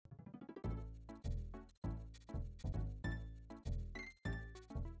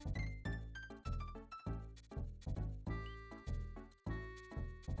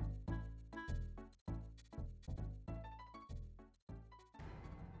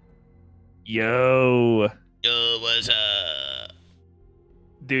Yo, Yo, what's up?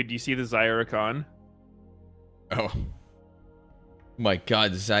 dude, you see the Zyra? Oh my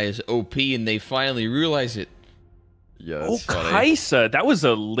God, Zaya's OP, and they finally realize it. Yeah, Oh, that's funny. Kaisa, that was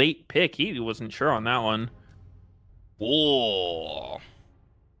a late pick. He wasn't sure on that one. Whoa.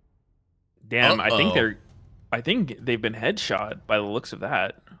 Damn, Uh-oh. I think they've been headshot by the looks of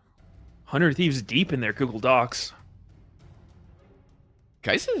that. 100 Thieves deep in their Google Docs.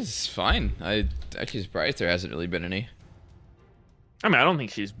 Kaisa's fine. I actually surprised there hasn't really been any. I mean, I don't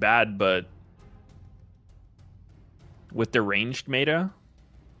think she's bad, but with the ranged meta.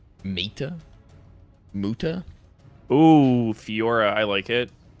 Meta? Muta? Ooh, Fiora, I like it.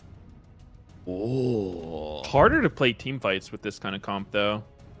 Oh. Harder to play team fights with this kind of comp, though.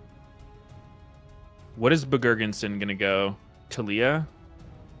 What is Begurgensen gonna go? Talia?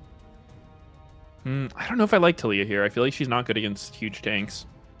 I don't know if I like Talia here. I feel like she's not good against huge tanks.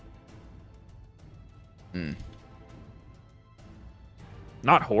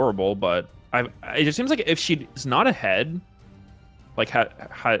 Not horrible, but it just seems like if she's not ahead, like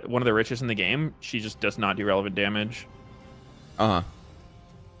one of the richest in the game, she just does not do relevant damage. Uh-huh.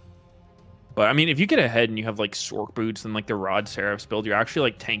 But I mean, if you get ahead and you have like Sork boots and like the Rod Seraphs build, you're actually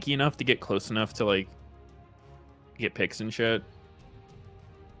like tanky enough to get close enough to like get picks and shit.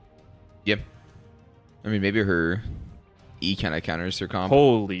 Yep. I mean, maybe her E kind of counters her comp.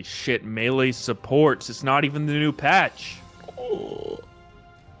 Holy shit, melee supports. It's not even the new patch. Oh.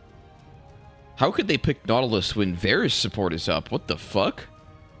 How could they pick Nautilus when Varus support is up? What the fuck?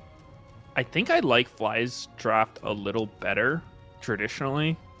 I think I like Fly's draft a little better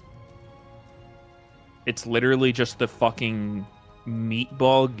traditionally. It's literally just the fucking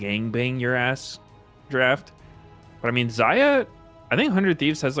meatball gangbang your ass draft. But I mean, Xayah, I think 100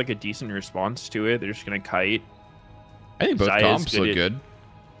 Thieves has like a decent response to it. They're just going to kite. I think both comps look good.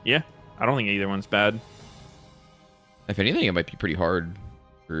 Yeah, I don't think either one's bad. If anything, it might be pretty hard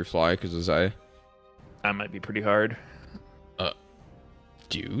for Fly because of Xayah. That might be pretty hard.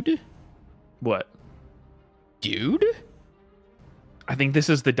 Dude? What? Dude? I think this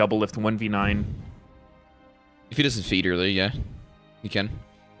is the Doublelift 1v9. If he doesn't feed early, yeah. He can.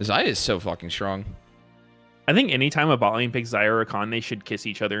 Xayah is so fucking strong. I think anytime a bot lane picks Xayah or Rakan, they should kiss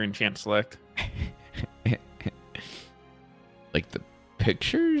each other in champ select. Like the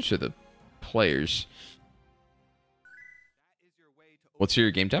pictures or the players? What's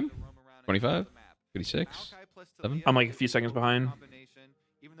your game time? 25? 26? 7? I'm like a few seconds behind.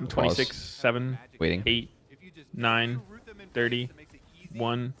 I'm 26, 7, Waiting. 8, 9, 30,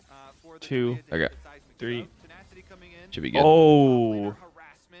 1, 2, Okay. 3. Should be good. Oh.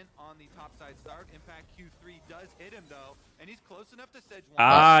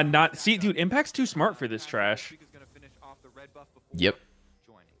 Not. See, dude, Impact's too smart for this trash. Yep.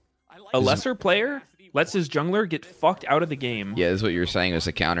 A lesser player lets his jungler get fucked out of the game. Yeah, this is what you were saying was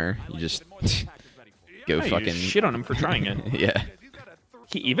a counter. You just go Yeah, you fucking... just shit on him for trying it. Yeah.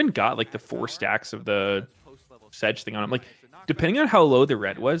 He even got like the 4 stacks of the Sedge thing on him. Like, depending on how low the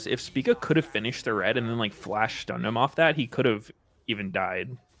red was, if Spica could have finished the red and then like flash stunned him off that, he could have even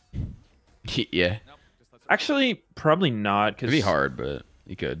died. Yeah. Actually, probably not. Cause It'd be hard, but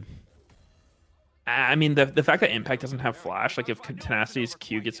you could. I mean, the fact that Impact doesn't have flash, like if Tenacity's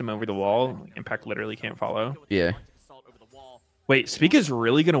Q gets him over the wall, Impact literally can't follow. Yeah. Wait, Spica's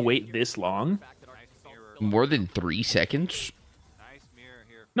really gonna wait this long? More than 3 seconds?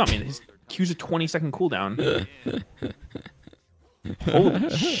 No, I mean his Q's a 20-second cooldown. Holy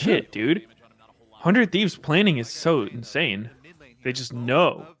shit, dude! 100 Thieves planning is so insane. They just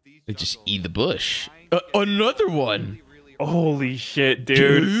know. They just eat the bush. Another one. Holy shit,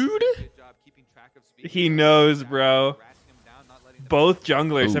 dude! He knows, bro. Both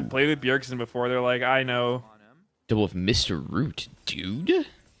junglers have played with Bjergsen before. They're like, I know. Double of Mr. Root, dude.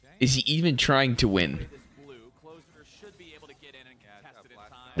 Is he even trying to win?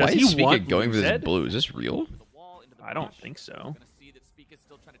 Why Does is he Spica want going for this Zed? blue? Is this real? I don't think so.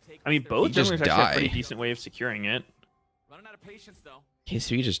 I mean, both He just junglers actually have a pretty die. decent way of securing it. Can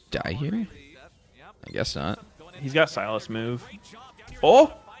Spica just die here? I guess not. He's got Silas move.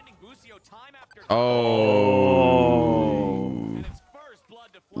 Oh! Oh.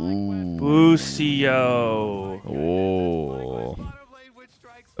 Ooh. Bucio. Oh.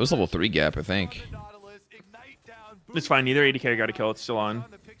 It was level 3 gap, I think. It's fine. Neither AD carry got a kill. It's still on.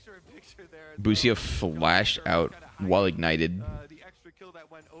 Bucio flashed out while ignited.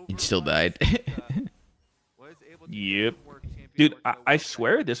 He still died. Yep. Dude, I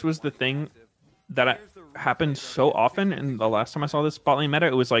swear this was the thing that happened so often. And the last time I saw this bot lane meta,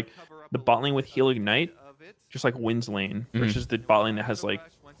 it was like the bot lane with heal ignite just like wins lane versus the bot lane that has like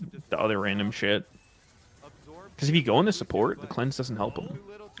the other random shit. Because if you go into support, the cleanse doesn't help him.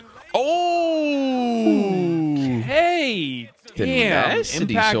 Oh! Hey! Damn!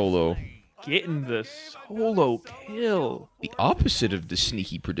 Tenacity Impact solo. getting the solo kill. The opposite of the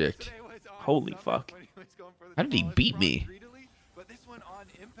sneaky predict. Holy fuck. How did he beat me?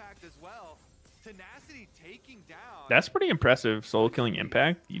 That's pretty impressive, solo killing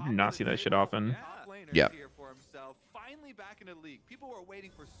Impact. You do not see that shit often. Yeah.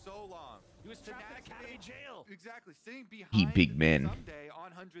 He big man.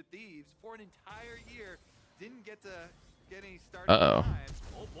 Uh-oh.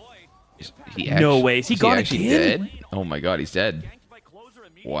 No way. Is he gone actually again? dead? Oh my god, he's dead.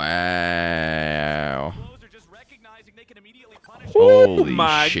 Wow. Oh Holy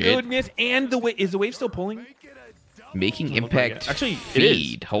my shit. goodness. And the wave, is the wave still pulling? Making Doesn't look like impact it. Actually, it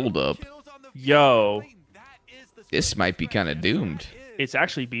feed. Hold up. Yo. This might be kind of doomed. It's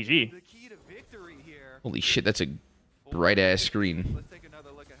actually BG. Holy shit, that's a bright-ass screen. It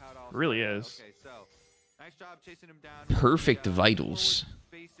really is. Perfect vitals.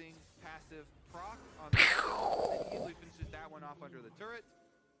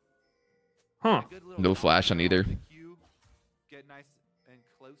 Huh. No flash on either.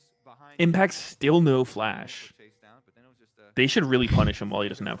 Impact's still no flash. They should really punish him while he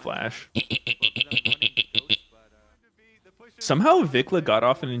doesn't have flash. Somehow Vikla got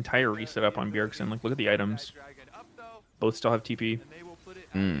off an entire reset up on Bjergsen. Like, look at the items. Both still have TP.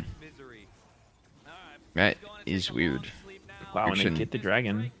 That is weird. Wow, and they Bjergsen. get the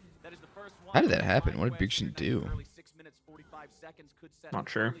dragon. How did that happen? What did Bjergsen do? Not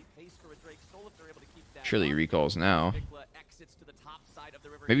sure. Surely he recalls now.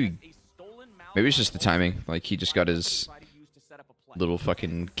 Maybe it's just the timing. Like, he just got his little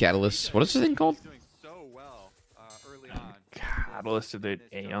fucking catalyst. What is this thing called? Catalyst of the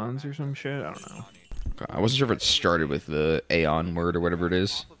Aeons or some shit? I don't know. I wasn't sure if it started with the Aeon word or whatever it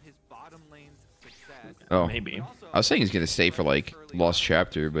is. Oh, Maybe. I was saying he's gonna stay for like Lost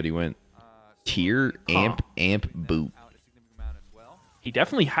Chapter, but he went tier amp boot. He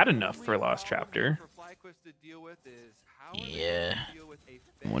definitely had enough for Lost Chapter. Yeah.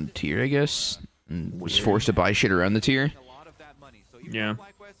 One tier, I guess. And was forced to buy shit around the tier. Yeah.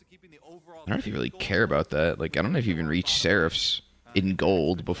 I don't know if you really care about that. Like, I don't know if you even reach Seraphs in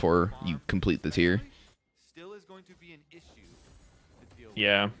gold before you complete the tier.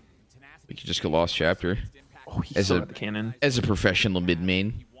 Yeah. We could just go Lost Chapter. Oh, he's As still a- got the cannon. As a professional mid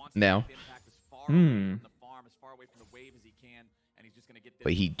main now.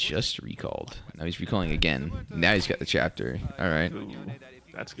 But he just recalled. Now he's recalling again. Now he's got the chapter. Alright. Ooh,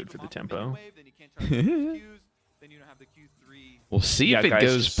 that's good for the tempo. We'll see Yeah, if it guys,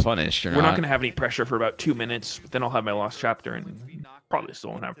 goes just- punished or We're not not. going to have any pressure for about 2 minutes. But then I'll have my Lost Chapter, and probably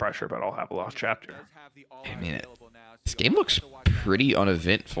still won't have pressure, but I'll have a Lost Chapter. I mean, this game looks pretty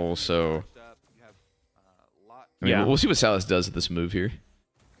uneventful, so... I mean, Yeah. we'll see what Salas does with this move here.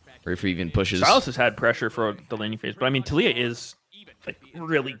 Or if he even pushes. Silas has had pressure for the laning phase, but I mean, Talia is like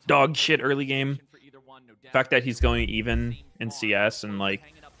really dog shit early game. The fact that he's going even in CS and like,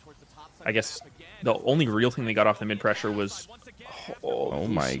 I guess the only real thing they got off the mid pressure was. Oh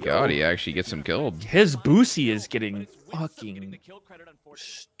my god, he actually gets him killed. His Boosie is getting fucking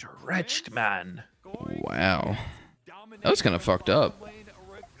stretched, man. Wow. That was kind of fucked up.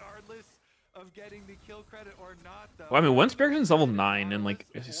 Well, I mean, once Bjergsen's level 9 and like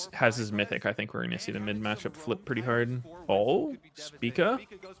has his mythic, I think we're gonna see the mid matchup flip pretty hard. Oh, Spica.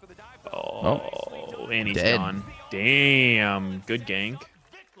 Oh, and he's Dead. gone. Damn, good gank.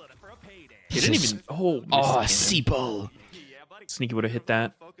 He didn't even. Oh, Oh, missed the cannon. Seepo. Sneaky would have hit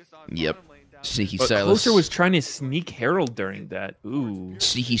that. Yep. Sneaky But Silas. Closer was trying to sneak Herald during that. Ooh.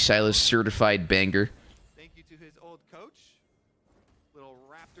 Sneaky Silas certified banger.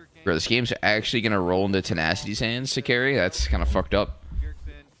 Bro, this game's actually gonna roll into Tenacity's hands to carry. That's kind of fucked up.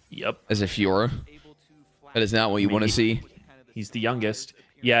 Yep. As a Fiora. That is not what you want to see. He's the youngest.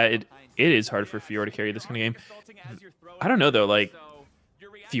 Yeah, it is hard for Fiora to carry this kind of game. I don't know though. Like,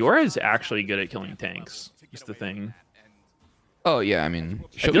 Fiora is actually good at killing tanks. Is the thing. Oh yeah, I mean, I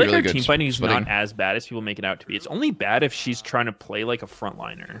she'll feel be like really her good team fighting is splitting. not as bad as people make it out to be. It's only bad if she's trying to play like a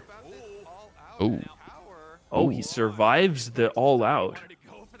frontliner. Oh. Oh, he survives the all out.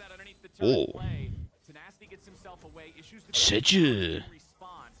 Oh. Segue.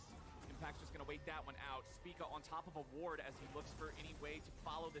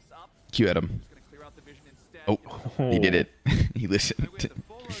 Q at him. Oh, he did it. He listened.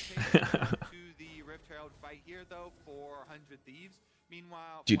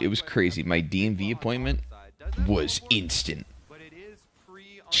 Dude, it was crazy. My DMV appointment was instant.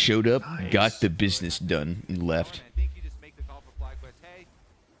 Showed up, Nice. got the business done, and left.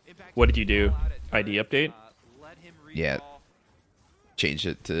 What did you do? ID update? Yeah. Changed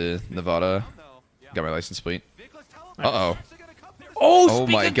it to Nevada. Got my license plate. Uh-oh. Oh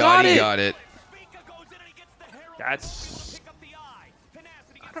my god, he got it. That's...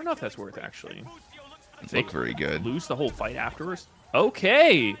 I don't know if that's worth actually. It looked very good. Lose the whole fight afterwards?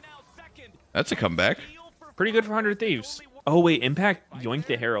 Okay. That's a comeback. Pretty good for 100 Thieves. Oh wait, Impact yoinked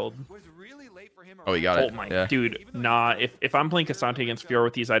the Herald. Oh, he got it. Oh my, yeah. dude, nah. If I'm playing Cassante against Fiora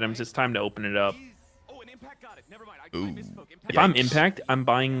with these items, it's time to open it up. Ooh. If I'm Impact, I'm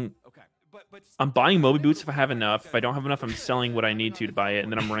buying Moby Boots if I have enough. If I don't have enough, I'm selling what I need to buy it,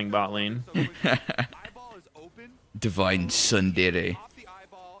 and then I'm running bot lane. Divine Sundere.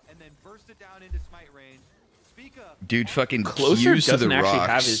 Dude, fucking Closer Q's to the doesn't actually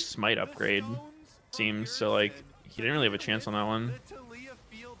rocks. have his smite upgrade, seems, so like he didn't really have a chance on that one.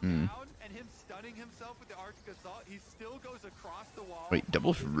 Wait,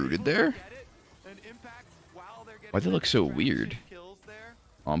 Doublelift rooted there? Why'd they look so weird?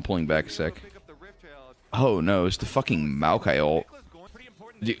 Oh, I'm pulling back a sec. Oh no, it's the fucking Maokai ult.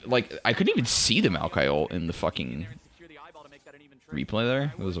 Dude, like, I couldn't even see the Maokai ult in the fucking replay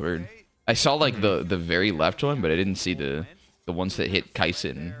there. That was weird. I saw like the very left one, but I didn't see the ones that hit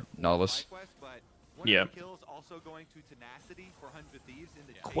Kai'Sa and Nautilus. Yeah.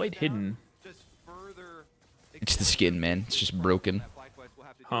 Quite hidden. It's the skin, man. It's just broken.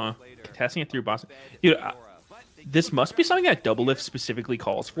 Huh. Testing it through boss. Dude, this must be something that Doublelift specifically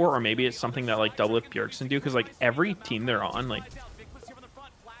calls for, or maybe it's something that like Doublelift Bjergsen do, because like every team they're on, like,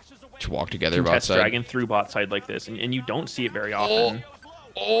 Just walk together bot contest side. Dragon through bot side like this, and you don't see it very often.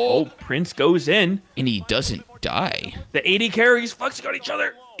 Oh, Prince goes in. And he doesn't die. The 80 carries flexing on each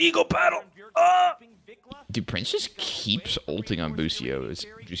other. Eagle battle. Dude, Prince just keeps ulting on Busio as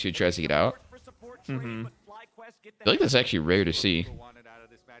Busio tries to get out. I feel like that's actually rare to see.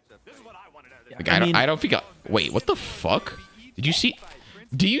 Like, I don't think wait, what the fuck? Did you see?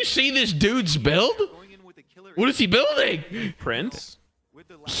 Do you see this dude's build? What is he building? Prince?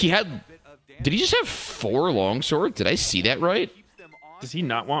 He had... Did he just have 4 longswords? Did I see that right? Does he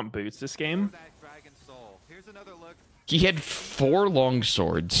not want boots this game? He had 4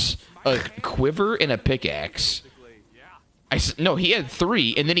 longswords, a quiver, and a pickaxe. No, he had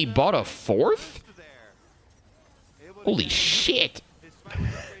 3, and then he bought a 4th? Holy shit.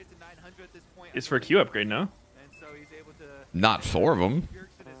 It's for a Q upgrade, no? Not 4 of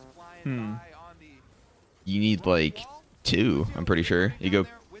them. You need like 2, I'm pretty sure. You go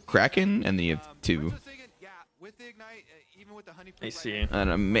Kraken, and then you have 2. I see. I don't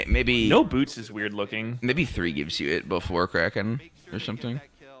know, maybe... No boots is weird looking. Maybe 3 gives you it before Kraken or something.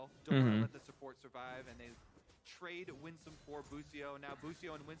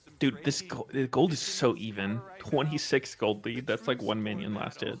 Dude, this the gold is so even. 26 gold lead. That's like 1 minion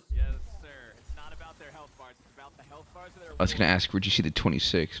last hit. I was gonna ask, where'd you see the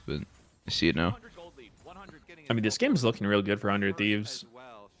 26, but I see it now. I mean, this game's looking real good for 100 Thieves.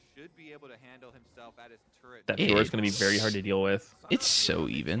 That Fiora is going to be very hard to deal with. It's so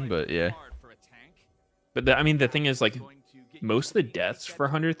even, but yeah. But I mean, the thing is, like, most of the deaths for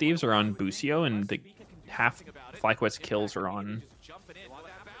 100 Thieves are on Busio, and the half FlyQuest kills are on...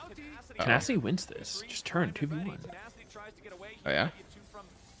 Tenacity wins this. Just turn 2v1. Oh yeah?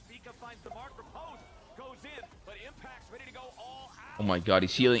 Oh my god,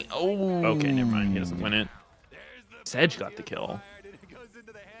 he's healing. Oh! Okay, never mind. He doesn't win it. Sedge got the kill.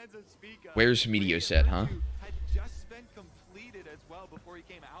 Where's Meteos at, huh?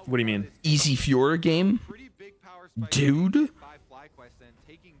 What do you mean? Easy Fiora game? Dude?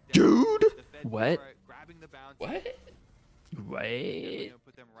 Dude? What? What? Wait.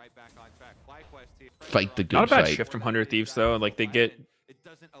 Fight the good Not a bad fight. shift from 100 Thieves, though. Like, they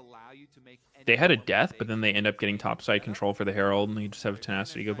had a death, but then they end up getting topside control for the Herald, and you just have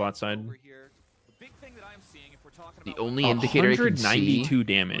Tenacity go bot side. The only indicator I can see 192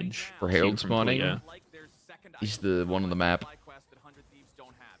 damage for Herald came from spawning Talia. is the one on the map.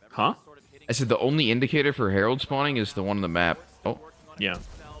 Huh? I said the only indicator for Herald spawning is the one on the map. Oh, Yeah.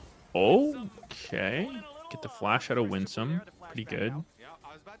 Okay. Get the flash out of Winsome. Pretty good.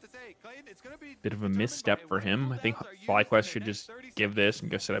 Bit of a misstep for him. I think FlyQuest should just give this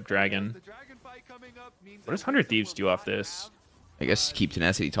and go set up Dragon. What does 100 Thieves do off this? I guess keep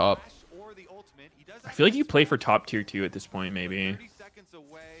Tenacity top. I feel like you play for top tier 2 at this point, maybe.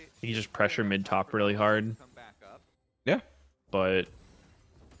 You just pressure mid-top really hard. Yeah. But,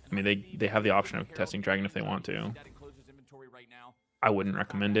 I mean, they have the option of testing Dragon if they want to. I wouldn't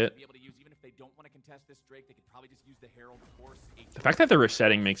recommend it. The fact that they're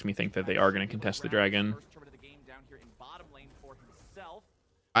resetting makes me think that they are going to contest the dragon.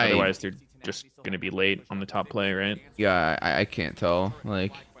 Otherwise, they're just going to be late on the top play, right? Yeah, I can't tell.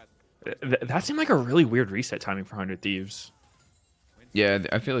 Like, that seemed like a really weird reset timing for 100 Thieves. Yeah,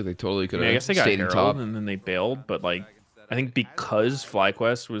 I feel like they totally could have. I guess they got stayed in Herald top. and then they bailed, but like, I think because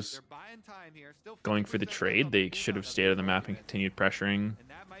FlyQuest was going for the trade, they should have stayed on the map and continued pressuring.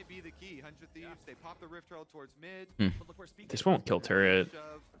 This won't kill turret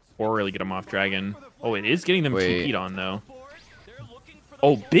or really get them off dragon. Oh, it is getting them TP'd on though.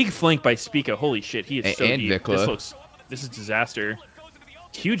 Oh, big flank by Spica. Holy shit, he is so deep. This is disaster.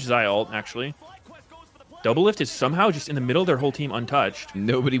 Huge Zai ult, actually. Doublelift is somehow just in the middle of their whole team untouched.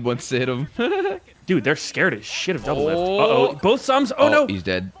 Nobody wants to hit him. Dude, they're scared as shit of Doublelift. Uh-oh. Both sums. Oh, no. He's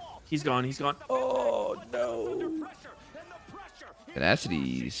dead. He's gone. He's gone. Oh, no.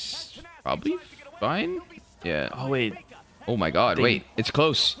 Tenacity's probably fine. Yeah. Oh, wait. Oh, my God. Wait. It's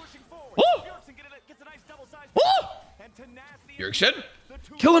close. Oh! Oh! Bjergsen?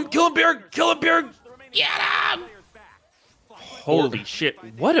 Kill him. Kill him, Bjerg. Kill him, Bjerg. Get him! Holy shit.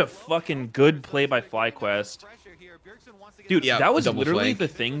 What a fucking good play by FlyQuest. Dude, yeah, that was literally the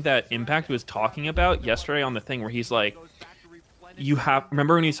thing that Impact was talking about yesterday on the thing where he's like,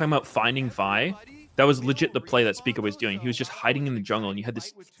 remember when he was talking about finding Vi? That was legit the play that Spica was doing. He was just hiding in the jungle and you had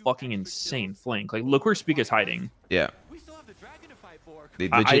this fucking insane flank. Like, look where Spica's hiding. Yeah. They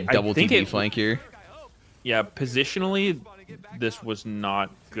legit double TP flank here. Yeah, positionally, this was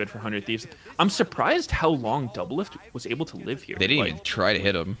not good for 100 Thieves. I'm surprised how long Doublelift was able to live here. They didn't even try to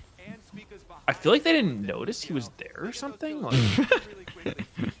hit him. I feel like they didn't notice he was there or something. Like,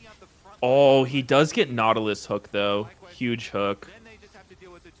 oh, he does get Nautilus hook, though. Huge hook.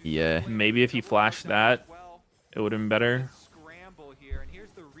 Yeah. Maybe if he flashed that, it would have been better.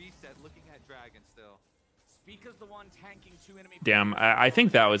 Damn, I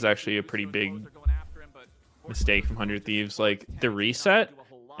think that was actually a pretty big mistake from 100 Thieves. Like, the reset,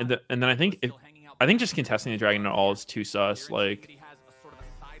 and then I think just contesting the dragon at all is too sus. Like,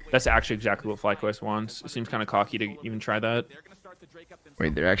 that's actually exactly what FlyQuest wants. It seems kind of cocky to even try that.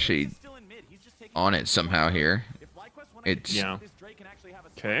 Wait, they're actually on it somehow here. Yeah.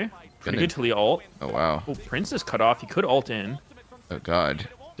 Okay. Pretty good Talia ult. Oh, wow. Oh, Prince is cut off. He could ult in. Oh, God.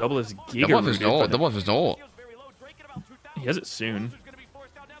 Doublelift is ult. He has it soon.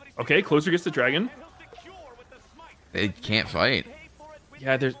 Okay, closer gets the dragon. They can't fight.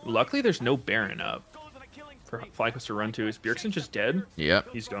 Yeah, luckily there's no Baron up for FlyQuest to run to. Is Bjergsen just dead? Yep.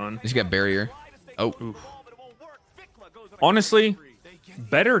 He's gone. He's got barrier. Oh. Oof. Honestly,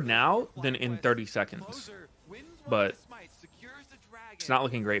 better now than in 30 seconds. But it's not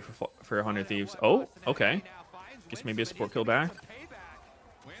looking great for 100 Thieves. Oh, okay. Guess maybe a support kill back.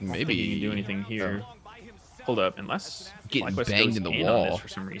 Maybe he can do anything here. Hold up, unless getting FlyQuest banged goes in the on wall this for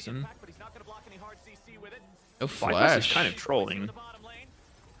some reason. Oh, FlyQuest flash. is kind of trolling.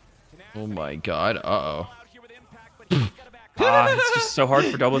 Oh my God. Uh-oh. It's just so hard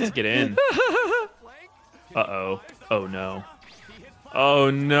for Doublelift to get in. Uh-oh. Oh, no.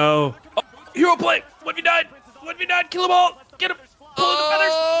 Oh, no. Oh, hero play! What have you done? What have you done? Kill them all! Get him! Pull the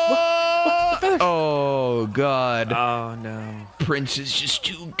feathers! What? The feathers! Oh, God. Oh, no. Prince is just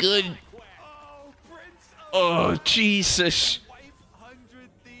too good. Oh, Jesus.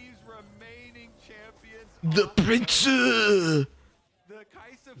 The Prince.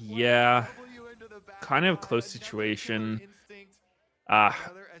 Yeah. Kind of close situation.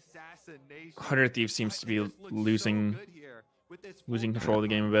 100 Thieves seems to be losing control of the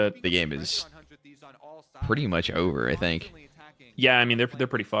game a bit. The game is pretty much over, I think. Yeah, I mean they're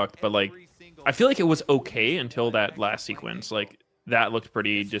pretty fucked, but like I feel like it was okay until that last sequence. Like that looked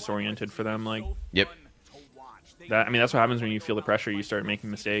pretty disoriented for them. Like yep. That's what happens when you feel the pressure. You start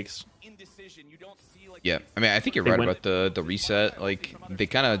making mistakes. Yeah, I mean I think you're right about the reset. Like they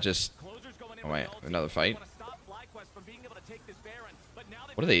kind of just. Oh wait, another fight.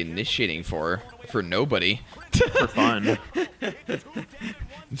 What are they initiating for? For nobody. For fun.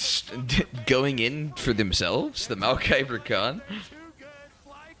 Going in for themselves? The Maokai Rakan?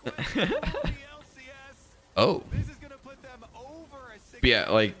 Oh. But yeah,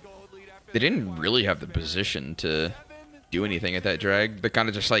 like, they didn't really have the position to do anything at that drag. They're kind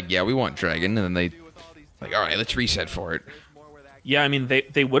of just like, yeah, we want dragon. And then they, like, all right, let's reset for it. Yeah, I mean,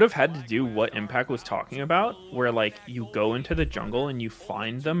 they would have had to do what Impact was talking about, where, like, you go into the jungle and you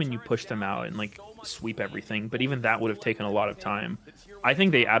find them and you push them out and, like, sweep everything. But even that would have taken a lot of time. I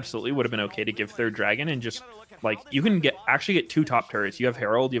think they absolutely would have been okay to give third dragon and just, like, you can actually get 2 top turrets. You have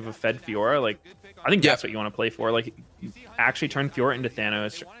Herald, you have a Fed Fiora. Like, I think that's what you want to play for. Like, actually turn Fiora into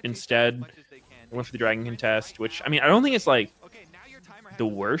Thanos instead. went for the Dragon contest, which I mean I don't think it's like the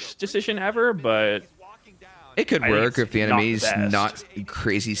worst decision ever, but it could work if the enemy's not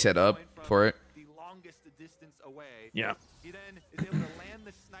crazy set up for it. Yeah. He then is able to land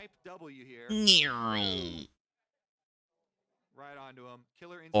the snipe W here. Right onto him.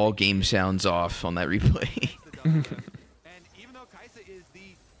 Killer all game sounds off on that replay. And even though Kaisa is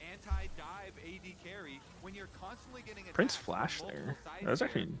the anti-dive AD carry, when you're constantly getting Prince flash there. That was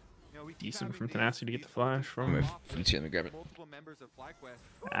actually decent from Tenacity to get the flash from. Let me grab it.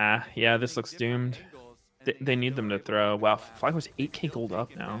 Ah, yeah, this looks doomed. They need them to throw. Wow, FlyQuest 8k gold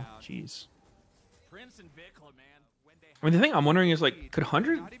up now. Jeez. I mean, the thing I'm wondering is, like, could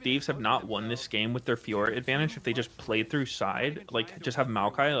 100 Thieves have not won this game with their Fiora advantage if they just played through side? Like, just have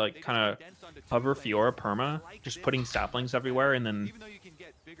Maokai, like, kind of hover Fiora perma, just putting saplings everywhere, and then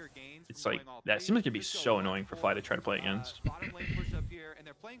it's like, that seems like it'd be so annoying for Fly to try to play against.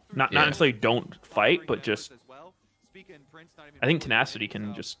 Not necessarily don't fight, but just, I think Tenacity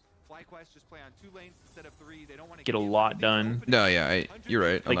can just get a lot done. No, yeah, you're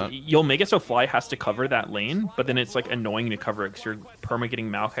right. Like, you'll make it so Fly has to cover that lane, but then it's like annoying to cover it because you're perma getting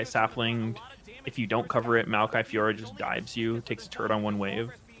Maokai saplinged. If you don't cover it, Maokai Fiora just dives you, takes a turret on one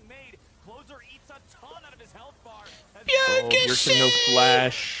wave. Oh, Bjergsen no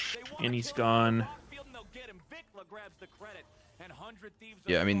flash, and he's gone.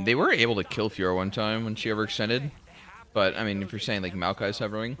 Yeah, I mean, they were able to kill Fiora one time when she overextended. But, I mean, if you're saying, like, Maokai's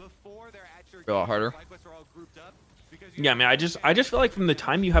hovering, a lot harder. Yeah, I mean, I just feel like from the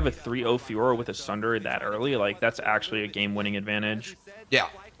time you have a 3-0 Fiora with a Sunder that early, like, that's actually a game-winning advantage. Yeah.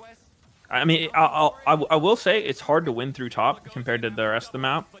 I mean, I will say it's hard to win through top compared to the rest of the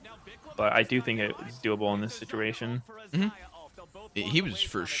map, but I do think it's doable in this situation. Mm-hmm. He was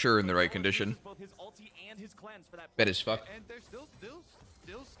for sure in the right condition. Bet as fuck. And they're still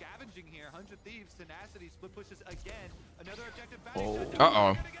scavenging here. 100 Thieves, Tenacity, split pushes again. Another objective back.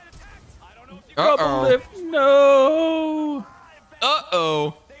 Uh-oh. Doublelift, no!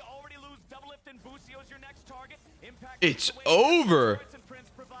 Uh-oh. It's over.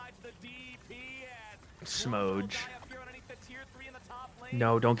 Smoj.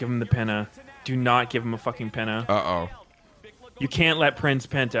 No, don't give him the Penta. Do not give him a fucking Penta. Uh-oh. You can't let Prince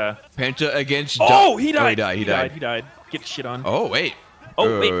Penta. Penta against... Oh, he died. He died. Get shit on. Oh, wait.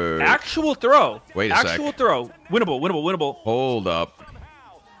 Oh, wait. Actual throw. Wait a sec. Actual throw. Winnable. Hold up.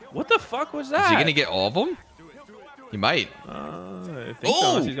 What the fuck was that? Is he going to get all of them? He might. I think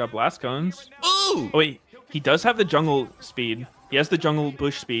so, unless he's got blast cones. Ooh! Oh, wait. He does have the jungle speed. He has the jungle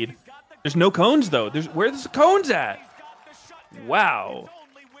bush speed. There's no cones, though. Where's the cones at? Wow.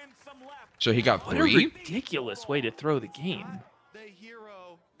 So he got 3? What a ridiculous way to throw the game.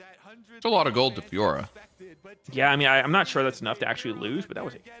 It's a lot of gold to Fiora. Yeah, I mean, I'm not sure that's enough to actually lose, but that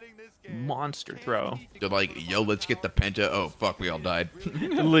was a monster throw. They're like, yo, let's get the Penta. Oh, fuck, we all died.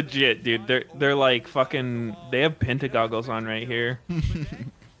 Legit, dude. They're like fucking... They have Penta goggles on right here.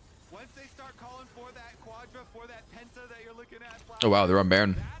 Oh, wow, they're on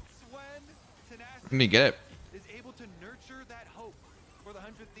Baron. Let me get it.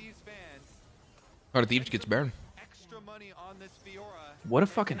 100 Thieves gets Baron. What a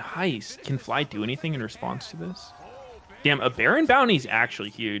fucking heist. Can Fly do anything in response to this? Damn, a Baron bounty is actually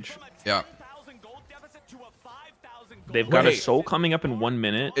huge. Yeah. They've got a soul coming up in 1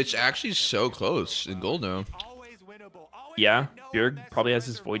 minute. It's actually so close in gold now. Yeah, Bjerg probably has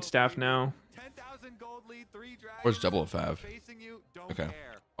his Void Staff now. Where's Doublelift have? Okay.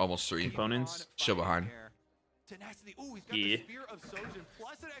 Almost 3. Components. Still behind. Yeah.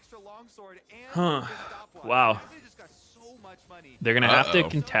 Huh. Wow. They're going to have to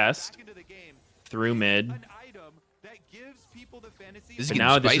contest through mid. But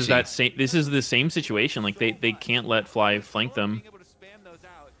now this is the same situation. Like they can't let Fly flank them.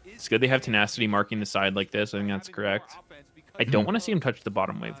 It's good they have Tenacity marking the side like this. I think that's correct. I don't want to see him touch the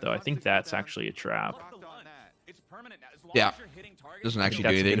bottom wave though. I think that's actually a trap. Yeah. Doesn't actually do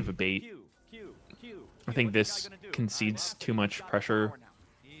anything. That's a bit of a bait. I think this concedes too much pressure.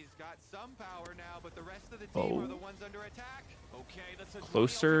 Oh.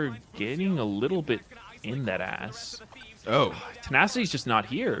 Closer, getting a little bit in that ass. Oh. Tenacity's just not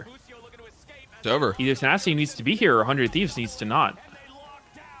here. It's over. Either Tenacity needs to be here or 100 Thieves needs to not.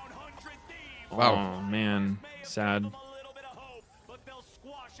 Wow. Oh, man. Sad.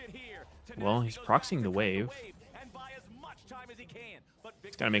 Well, he's proxying the wave.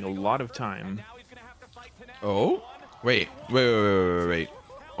 He's got to make a lot of time. Oh? Wait.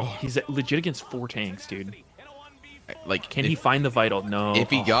 Oh, he's legit against 4 tanks, dude. Like, can he find the vital? No. If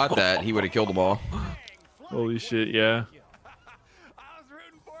he got that, he would have killed them all. Holy shit, yeah.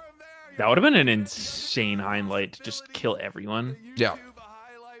 That would have been an insane highlight to just kill everyone. Yeah.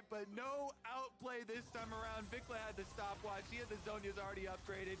 Highlight, but no outplay this time around. Vikla had the stopwatch. He had the Zonia's already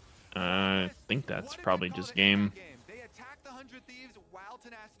upgraded. I think that's probably just game. They attacked the 100 Thieves while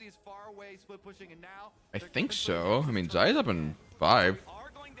Tenacity is far away, split pushing, and now I think so. I mean, Zai's up in 5,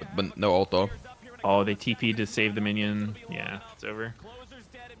 but no ult though. Oh, they TP'd to save the minion. Yeah, it's over.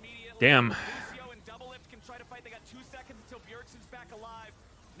 Damn.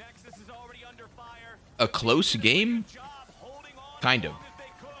 A close game? Kind of.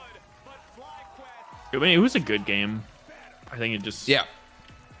 I mean, it was a good game. I think it just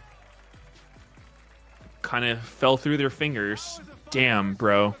kind of fell through their fingers. Damn,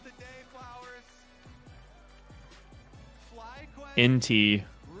 bro. NT.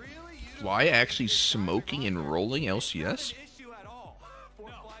 Fly actually smoking and rolling LCS?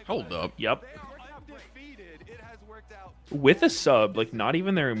 Hold up. Yep. With a sub, like not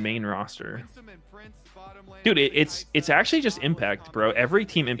even their main roster. Dude, it's actually just Impact, bro. Every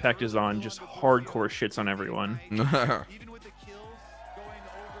team Impact is on just hardcore shits on everyone.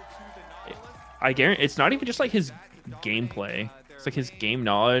 I guarantee it's not even just like his gameplay. It's like his game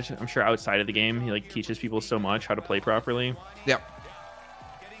knowledge. I'm sure outside of the game, he like teaches people so much how to play properly. Yeah.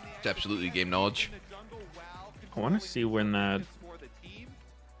 It's absolutely game knowledge. I want to see when the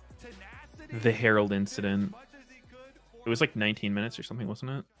Herald incident. It was like 19 minutes or something,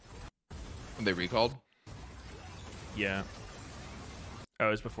 wasn't it? When they recalled? Yeah. Oh, it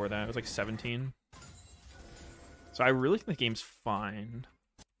was before that. It was like 17. So I really think the game's fine.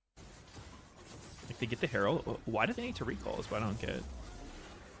 Like they get the Herald. Why do they need to recall is what I don't get.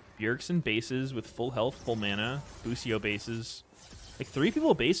 Bjergsen bases with full health, full mana. Busio bases. Like 3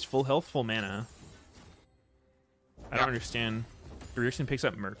 people based full health, full mana. I don't understand. Bjergsen picks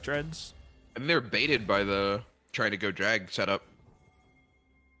up Merc Dreads. I think they're baited by the trying to go drag setup.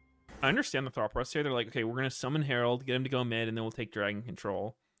 I understand the thought process here. They're like, okay, we're going to summon Herald, get him to go mid, and then we'll take Dragon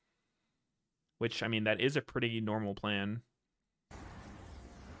Control. Which, I mean, that is a pretty normal plan.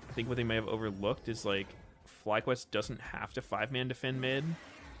 I think what they may have overlooked is, like, FlyQuest doesn't have to 5-man defend mid.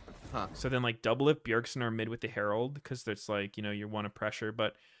 Huh. So then, like, Doublelift, Bjergsen are mid with the Herald, because it's like, you know, you want to pressure,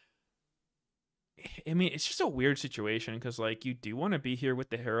 but... I mean, it's just a weird situation, because, like, you do want to be here with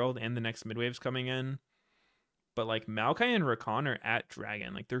the Herald and the next mid-waves coming in. But, like, Maokai and Rakan are at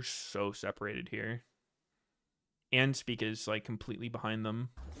Dragon. Like, they're so separated here. And Speak is, like, completely behind them.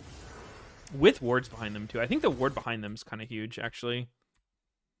 With wards behind them, too. I think the ward behind them is kind of huge, actually.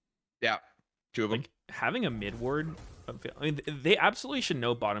 Yeah. 2 of them. Like, having a mid ward... I mean, they absolutely should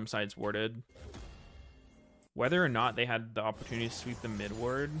know bottom side's warded. Whether or not they had the opportunity to sweep the mid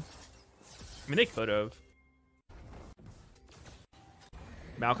ward... I mean, they could have.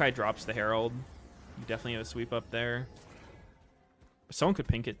 Maokai drops the Herald. You definitely have a sweep up there. But someone could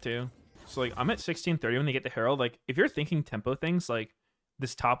pink it too. So like I'm at 1630 when they get the Herald. Like if you're thinking tempo things, like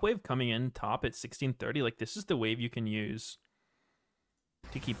this top wave coming in top at 1630, like this is the wave you can use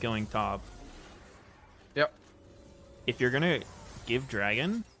to keep going top. Yep. If you're gonna give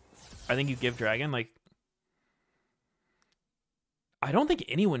Dragon, I think you give Dragon like I don't think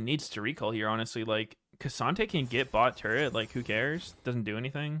anyone needs to recall here, honestly. Like Cassante can get bot turret, like who cares? Doesn't do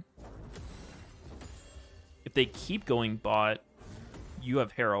anything. If they keep going bot, you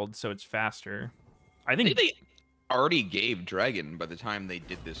have Herald, so it's faster. I think they already gave Dragon by the time they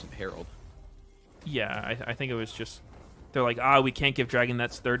did this in Herald. Yeah, I think it was just... They're like, we can't give Dragon,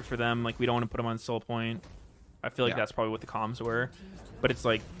 that's third for them. Like, we don't want to put him on soul point. I feel like that's probably what the comms were. But it's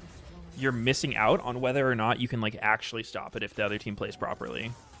like, you're missing out on whether or not you can, like, actually stop it if the other team plays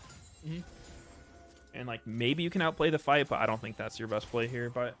properly. Mm-hmm. And, like, maybe you can outplay the fight, but I don't think that's your best play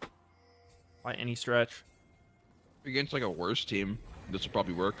here by any stretch. Against, like, a worse team, this will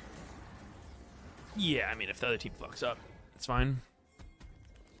probably work. Yeah, I mean, if the other team fucks up, it's fine.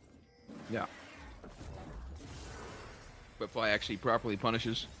 Yeah. But Fly actually properly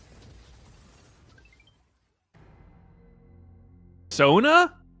punishes.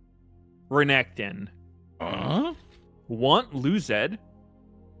 Sona? Renekton. Uh-huh. Want Luzed?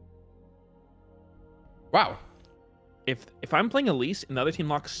 Wow. If I'm playing Elise and the other team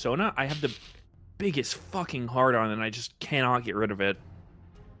locks Sona, I have the biggest fucking hard on and I just cannot get rid of it.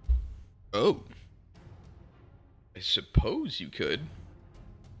 Oh. I suppose you could.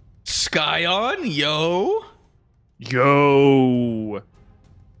 Skyon, yo! Yo!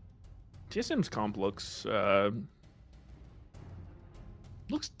 TSM's comp looks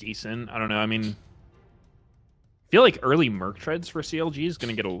decent. I don't know. I mean, I feel like early Merc Treads for CLG is going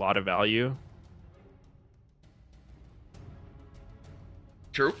to get a lot of value.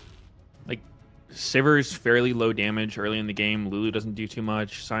 True. Like, Sivir's fairly low damage early in the game. Lulu doesn't do too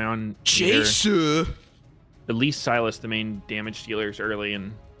much. Sion, Jason. At least Silas, the main damage dealers early,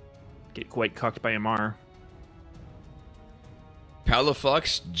 and get quite cucked by Amar.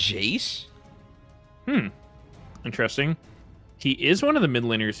 Palafox, Jace? Interesting. He is one of the mid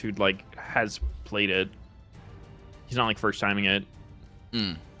laners who like has played it. He's not like first timing it.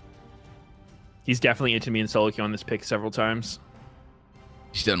 He's definitely inted me in solo queue on this pick several times.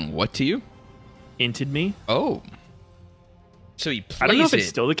 He's done what to you? Inted me. Oh. So he plays I don't know if it's it.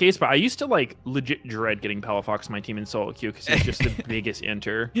 still the case, but I used to like legit dread getting Palafox on my team in solo queue because he's just the biggest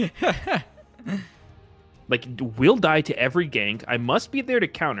enter. Like, we'll die to every gank. I must be there to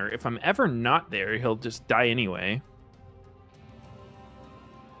counter. If I'm ever not there, he'll just die anyway.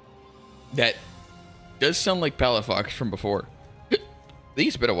 That does sound like Palafox from before. I think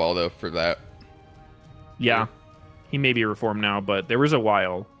it's been a while, though, for that. Yeah. He may be reformed now, but there was a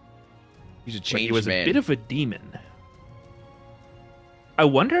while. He's a He changed was man. a bit of a demon. I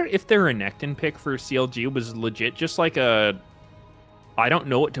wonder if their Renekton pick for CLG was legit just like a... I don't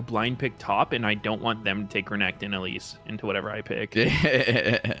know what to blind pick top, and I don't want them to take Renekton at least into whatever I pick. Like,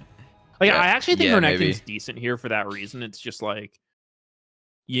 Yeah, I actually think yeah, Renekton's maybe. decent here for that reason. It's just like,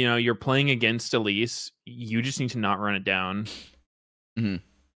 you know, you're playing against Elise. You just need to not run it down.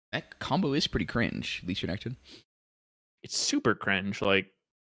 That combo is pretty cringe. At least you're connected. It's super cringe. Like,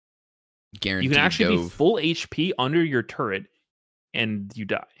 Guaranteed you can actually be dove full HP under your turret, and you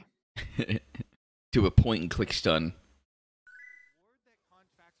die. to a point and click stun.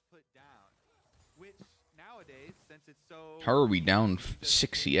 How are we down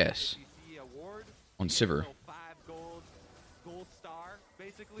 6 CS on Sivir?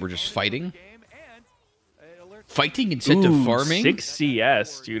 We're just fighting? Fighting instead of farming? 6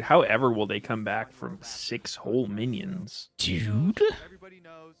 CS, dude. However, will they come back from 6 whole minions? Dude?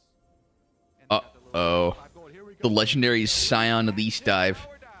 Uh-oh. The legendary Scion Elise dive.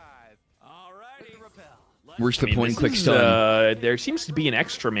 Where's the point and click stun? There seems to be an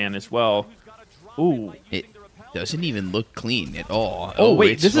extra man as well. Ooh. It doesn't even look clean at all. Oh,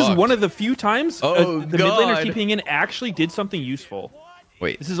 wait, it's this is fucked. one of the few times Oh, the mid God. laner TPing in actually did something useful.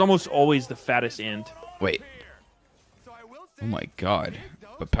 Wait, This is almost always the fattest int. wait. Oh my god.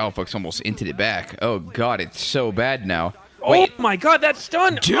 But Palafox almost inted it back. Oh god, it's so bad now. Wait. Oh my god, that's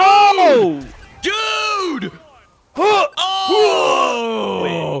stun! Dude! Oh! Dude! Huh!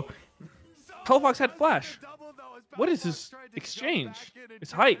 Oh! Palafox had flash. What is this exchange?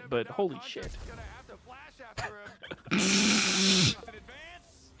 It's hype, but holy shit.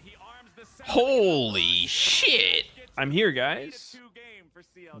 Holy shit! I'm here, guys.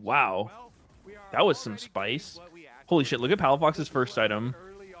 Wow. That was some spice. Holy shit, look at Palafox's first item.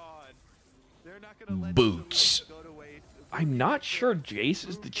 Boots. I'm not sure Jace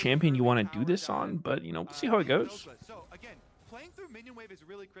is the champion you want to do this on, but, you know, we'll see how it goes.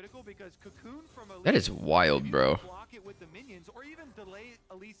 That is wild, bro. Or even delay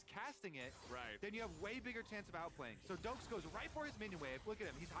Elise casting it, then you have way bigger chance of outplaying. So Dokes goes right for his minion wave. Look at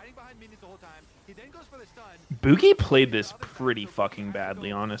him. He's hiding behind minions the whole time. He then goes for the stun. Buki played this pretty fucking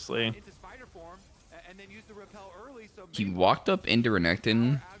badly, honestly. Into spider form, and then use the repel early. So He walked up into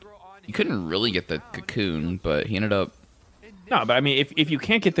Renekton. He couldn't really get the cocoon, but he ended up... No, but I mean, if you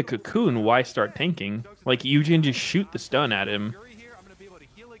can't get the cocoon, why start tanking? Like, you can just shoot the stun at him.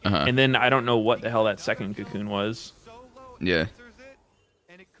 And then I don't know what the hell that second cocoon was. Yeah.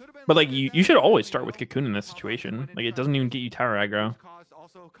 But, like, you should always start with cocoon in this situation. Like, it doesn't even get you tower aggro.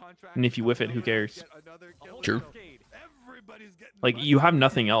 And if you whiff it, who cares? True. Like, you have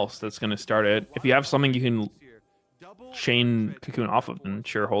nothing else that's going to start it. If you have something you can chain cocoon off of, then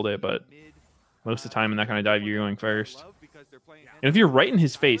sure, hold it. But most of the time in that kind of dive, you're going first. And if you're right in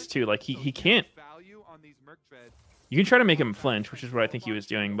his face, too, like, he can't... You can try to make him flinch, which is what I think he was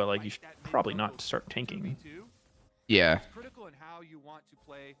doing, but, like, you should probably not start tanking. Yeah.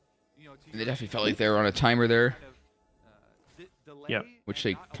 They definitely felt like they were on a timer there. Yeah. Which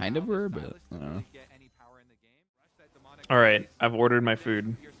they kind of were, but I don't know. All right, I've ordered my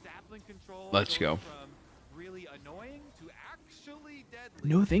food. Let's go.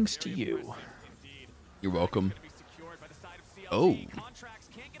 No thanks to you. You're welcome. Oh.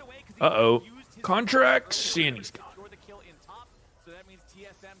 Uh-oh. Contracts, and he's gone.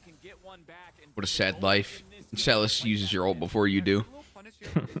 What a sad life. Salas uses your ult before you do.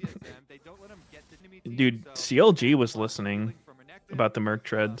 Dude, CLG was listening about the Merc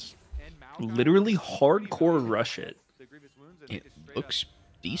Treads. Literally hardcore rush it. It looks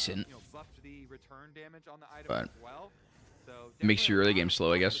decent. But it makes your early game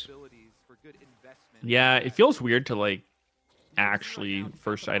slow, I guess. Yeah, it feels weird to, like, actually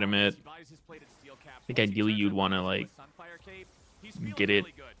first item it. think ideally you'd want to like get it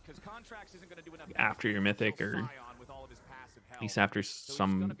after your mythic, or at least after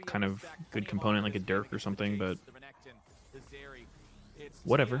some kind of good component like a Dirk or something, but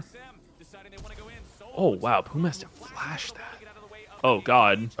whatever. Oh wow, Puma has to flash that. Oh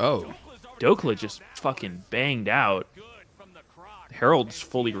god. Oh. Dokla just fucking banged out. Herald's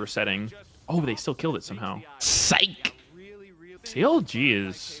fully resetting. Oh, they still killed it somehow. Psych! CLG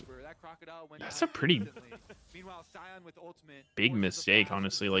is... That's a pretty big mistake,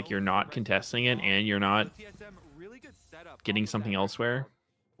 honestly. Like, you're not contesting it, and you're not getting something elsewhere.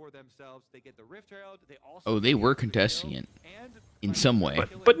 Oh, they were contesting it in some way.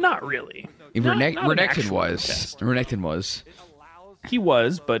 But not really. Renekton was. Renekton was. He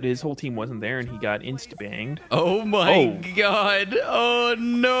was, but his whole team wasn't there, and he got insta-banged. Oh my god. Oh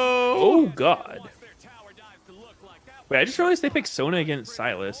no. Oh god. Wait, I just realized they picked Sona against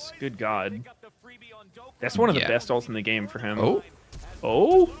Sylas. Good god. That's one of the best ults in the game for him. Oh.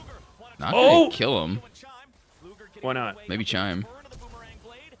 Oh. Not gonna kill him. Why not? Maybe Chime.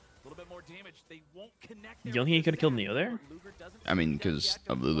 You don't think he could have killed Neo there? I mean, because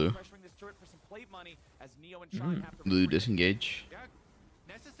of Lulu. Lulu disengage.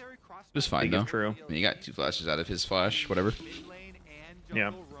 It was fine though. True. I mean, he got 2 flashes out of his flash, whatever.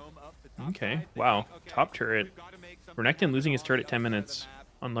 Yeah. Okay. Wow. Top turret. Renekton losing his turret at 10 minutes.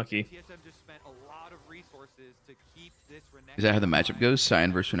 Unlucky. Is that how the matchup goes?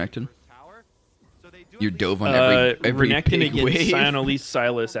 Cyan versus Renekton? You're dove on every Renekton big against wave. Cyan, Elise,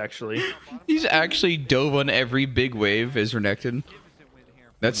 Sylas, actually. He's actually dove on every big wave as Renekton.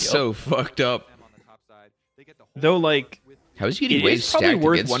 That's so fucked up. Though, like, how is he getting it waves is probably stacked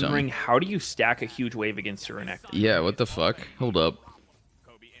worth against wondering him? how do you stack a huge wave against a Renekton? Yeah, what the fuck? Hold up.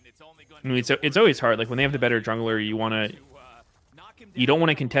 I mean, it's always hard. Like when they have the better jungler, you don't want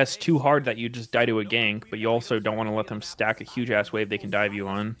to contest too hard that you just die to a gank, but you also don't want to let them stack a huge ass wave they can dive you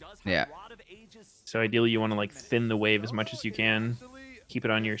on. Yeah. So ideally, you want to like thin the wave as much as you can, keep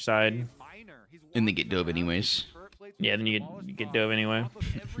it on your side. And they get dove anyways. Yeah, then you get dove anyway.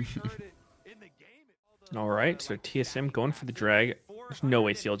 All right, so TSM going for the drag. There's no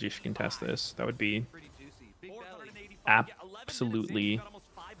way CLG should contest this. That would be absolutely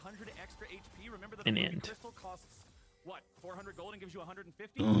an end.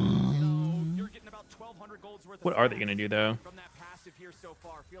 What are they going to do, though?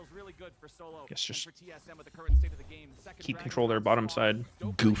 Guess just keep control of their bottom side.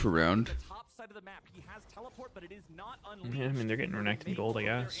 Goof around. Yeah, I mean, they're getting Renekton gold, I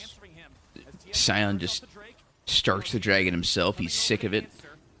guess. Sion just starts the dragon himself. He's sick of it.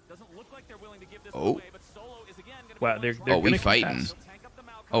 Oh. Wow, they're we gonna fighting. contest.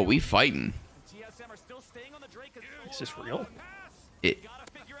 Oh, we fighting. Is this real? It.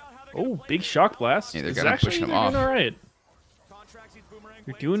 Oh, big shock blast. Yeah, they're This gonna is push him they're off. doing all right.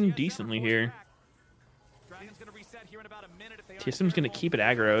 You're doing decently here. TSM's gonna keep it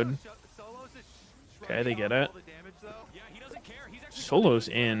aggroed. Okay, they get it. Solo's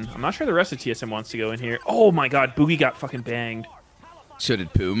in. I'm not sure the rest of TSM wants to go in here. Oh my god, Boogie got fucking banged. So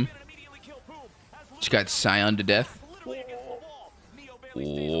did Poom. She got Sion to death.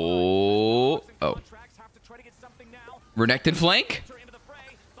 Oh. Oh. Renekton flank?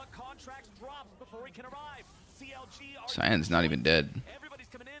 Sion's not even dead.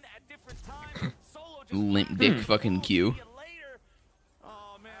 Limp dick fucking Q.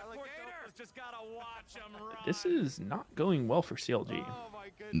 This is not going well for CLG.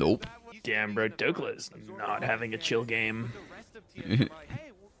 Nope. Damn, bro, Doublelift not having a chill game.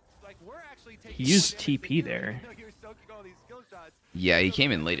 He used TP there. Yeah, he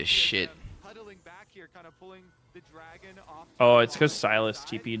came in late as shit. Oh, it's because Sylas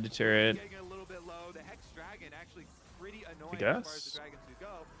TP'd the turret. I guess.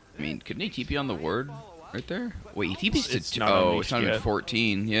 I mean, couldn't he TP on the ward right there? Wait, he TP's It's to... not Oh, unleashed it's not even yet.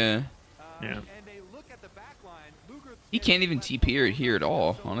 14, yeah. Yeah. He can't even TP here at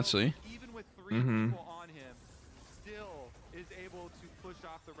all, honestly. Mm-hmm.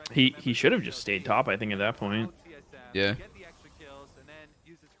 He should have just stayed top, I think, at that point. Yeah.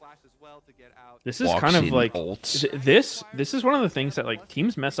 This is Walks kind of in like ults. this is one of the things that like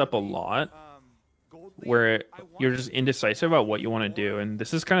teams mess up a lot, where you're just indecisive about what you want to do, and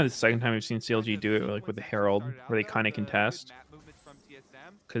this is kind of the second time we've seen CLG do it, like with the Herald, where they kind of contest.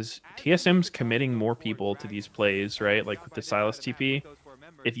 Because TSM's committing more people to these plays, right? Like with the Sylas TP,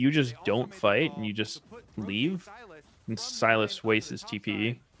 if you just don't fight and you just leave, and Sylas wastes his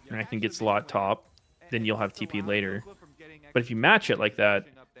TP, and I think gets a lot top, then you'll have TP later. But if you match it like that,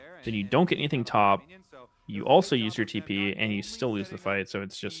 then you don't get anything top, you also use your TP, and you still lose the fight. So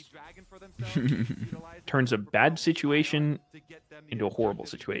it's just turns a bad situation into a horrible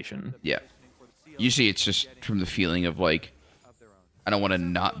situation. Yeah. Usually it's just from the feeling of like, I don't want to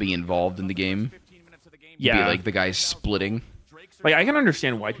not be involved in the game. Yeah. Be like the guy's splitting. Like, I can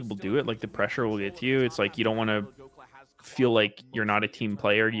understand why people do it. Like, the pressure will get to you. It's like you don't want to feel like you're not a team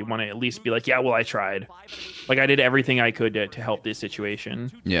player. You want to at least be like, yeah, well, I tried. Like, I did everything I could to help this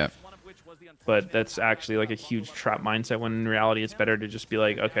situation. Yeah. But that's actually like a huge trap mindset when in reality it's better to just be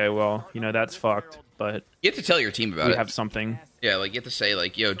like, okay, well, you know, that's fucked. But You have to tell your team about it. we have something. Yeah, like you have to say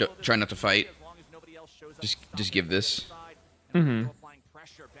like, yo, try not to fight. Just give this. Mm-hmm.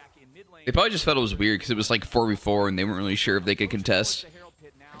 They probably just felt it was weird because it was like 4v4 and they weren't really sure if they could contest.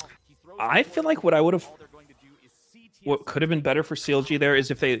 I feel like what could have been better for CLG there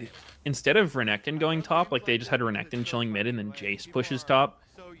is if they, instead of Renekton going top, like they just had Renekton chilling mid and then Jace pushes top.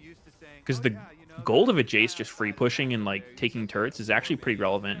 Because the gold of a Jace just free pushing and like taking turrets is actually pretty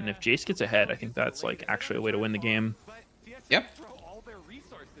relevant. And if Jace gets ahead, I think that's like actually a way to win the game. Yep.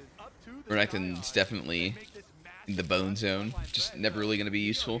 Renekton's definitely in the bone zone. Just never really going to be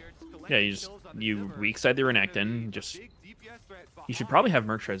useful. Yeah, you weak side the Renekton. Just you should probably have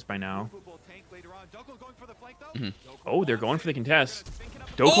Mertrez by now. Mm-hmm. Oh, they're going for the contest.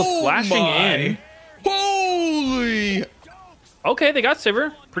 Dokka flashing in. Holy! Okay, they got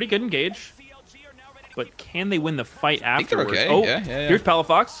Sivir. Pretty good engage. But can they win the fight I think they're afterwards? okay. Oh, Yeah. here's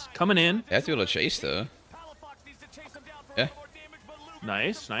Palafox coming in. They have to be able to chase though. Yeah.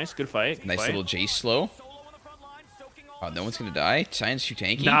 Nice. Good fight. Nice little Jace slow. Oh, no one's gonna die. Sion's too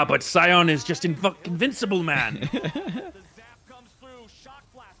tanky. Nah, but Sion is just invincible, man.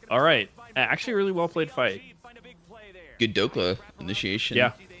 All right. Actually, a really well played fight. Good Dokla initiation.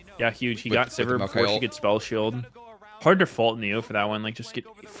 Yeah, huge. He got with the Sivir before she Malkail. could spell shield. Hard to fault Neo for that one. Like, just get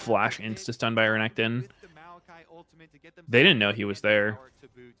flash insta-stun by Renekton. They didn't know he was there.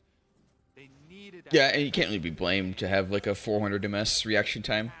 Yeah, and you can't really be blamed to have like a 400 MS reaction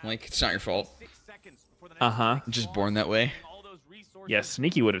time. Like, it's not your fault. Uh-huh. Just born that way. Yeah,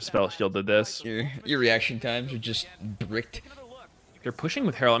 Sneaky would have spell shielded this. Your reaction times are just bricked. They're pushing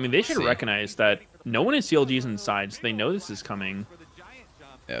with Herald. I mean, they should recognize that no one in CLG is inside, so they know this is coming.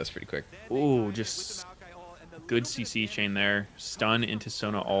 Yeah, that's pretty quick. Ooh, just good CC chain there. Stun into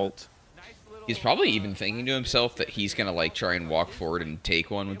Sona ult. He's probably even thinking to himself that he's gonna like try and walk forward and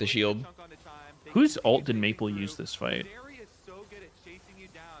take one with the shield. Whose ult did Maple use this fight?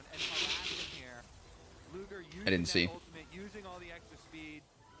 I didn't see.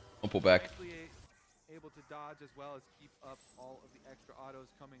 I'll pull back.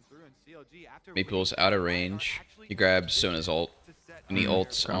 Maple's out of range. He grabs Sona's ult. And he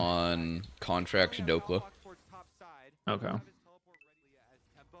ults on Contract to Dokla. Okay.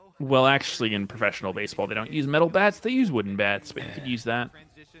 Well, actually, in professional baseball, they don't use metal bats. They use wooden bats, but you could use that.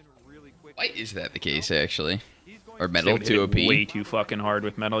 Why is that the case, actually? Or They metal would hit too it OP? way too fucking hard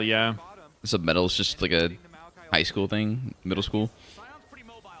with metal, yeah. So metal's just like a high school thing? Middle school?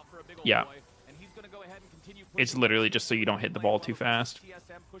 Yeah. It's literally just so you don't hit the ball too fast.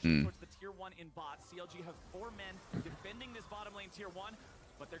 Hmm.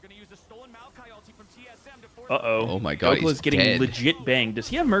 Uh-oh. Oh my god, Douglas he's getting dead. legit banged. Does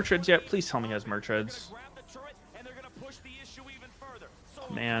he have Mertreds yet? Please tell me he has Mertreds.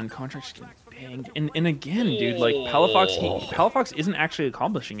 Man, Contract's getting banged. And again, dude, like, Palafox isn't actually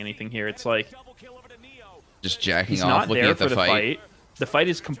accomplishing anything here. It's like, Just jacking he's off, not looking there at for the the fight. fight. The fight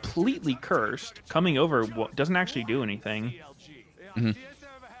is completely cursed. Coming over doesn't actually do anything. Mhm.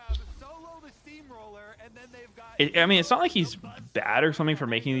 I mean, it's not like he's bad or something for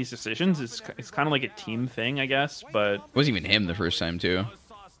making these decisions. It's kind of like a team thing, I guess. But It wasn't even him the first time, too.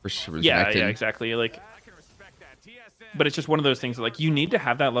 yeah, exactly. Like, but it's just one of those things that, like, you need to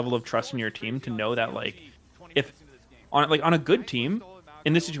have that level of trust in your team to know that, like, if on a good team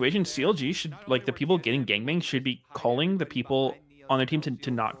in this situation, CLG should, like, the people getting gangbanged should be calling the people on their team to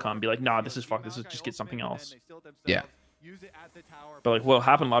not come. Be like, nah, this is just get something else. Yeah. But like, what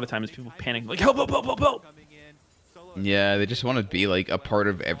happened a lot of times is people panic, like, help, help, help, help, help. Yeah, they just want to be like a part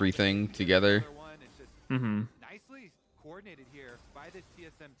of everything together. Mm-hmm.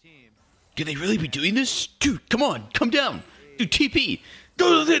 Can they really be doing this? Dude, come on, come down. Dude, TP.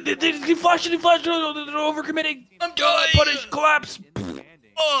 Go, they flash, they're overcommitting. I'm dying. Punish, collapse.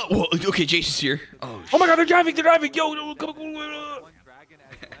 Oh, well, okay, Jason's here. Oh, Oh my god, they're driving. Yo,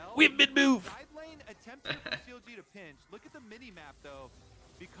 we have mid-move. Look at the mini map though.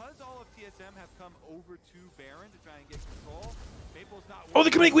 Because all of TSM have come over to Baron to try and get control, Maple's not. Oh,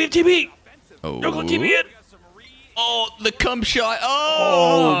 they're coming. We have TP. oh. Don't go TP in. Oh, the cum shot.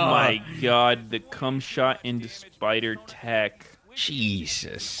 Oh Oh, my my god, the cum shot into Spider Tech.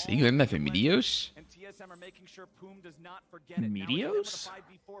 Jesus. You learned that from Meteos? Meteos?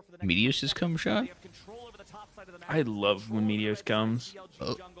 Meteos' cum shot? I love when Meteos comes.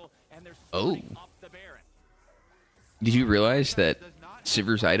 Oh. Did you realize that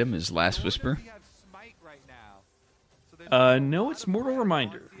Sivir's item is Last Whisper? No, it's Mortal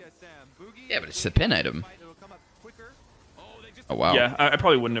Reminder. Yeah, but it's the pin item. Oh, wow. Yeah, I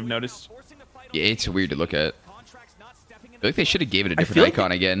probably wouldn't have noticed. Yeah, it's weird to look at. I feel like they should have gave it a I different feel like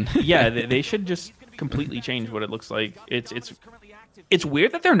icon again. Yeah, they should just completely change what it looks like. It's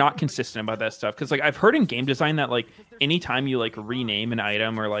weird that they're not consistent about that stuff, because like I've heard in game design that like anytime you like rename an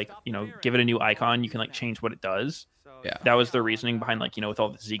item or like, you know, give it a new icon, you can like change what it does. Yeah. That was the reasoning behind like, you know, with all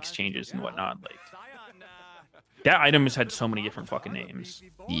the Zeke's changes and whatnot. Like that item has had so many different fucking names.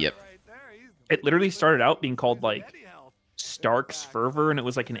 Yep. It literally started out being called like Stark's Fervor, and it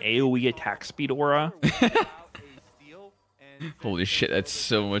was like an AoE attack speed aura. Holy shit, that's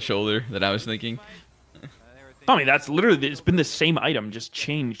so much older than I was thinking. Tommy, that's literally, it's been the same item, just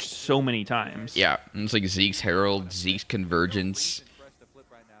changed so many times. Yeah, and it's like Zeke's Herald, Zeke's Convergence.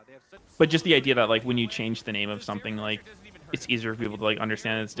 But just the idea that like when you change the name of something, like it's easier for people to like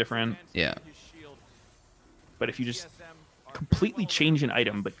understand it's different. Yeah. But if you just completely change an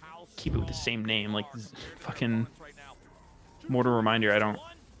item but keep it with the same name, like fucking Mortal Reminder, I don't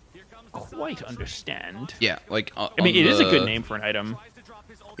quite understand. Yeah, like I mean, it is a good name for an item.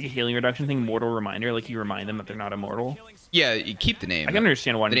 Like a healing reduction thing, Mortal Reminder, like you remind them that they're not immortal. Yeah, you keep the name. I can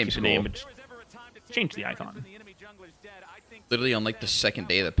understand why the you name's keep the name, cool. but just change the icon. Literally on like the second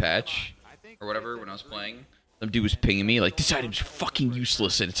day of the patch or whatever, when I was playing, some dude was pinging me like, this item's fucking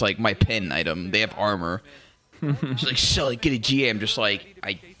useless, and it's like my pen item. They have armor. She's like, sell it, get a GA. I'm just like,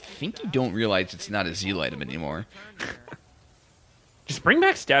 I think you don't realize it's not a Zeal item anymore. Just bring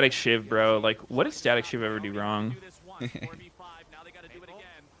back Static Shiv, bro. Like, what did Static Shiv ever do wrong?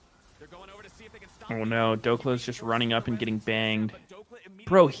 Oh no, Doklo's just running up and getting banged.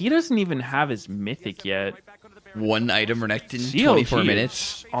 Bro, he doesn't even have his mythic yet. One item Renekton, CLG 24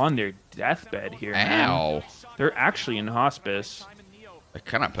 minutes. is on their deathbed here, man. Ow. They're actually in hospice. They're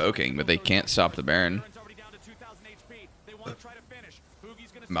kind of poking, but they can't stop the Baron.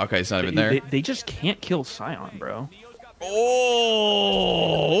 Maokai's not even there. They just can't kill Scion, bro. Oh!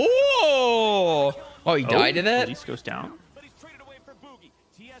 Oh, he died to that? Elise goes down.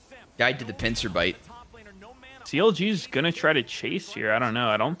 Died to the pincer bite. CLG's gonna try to chase here. I don't know.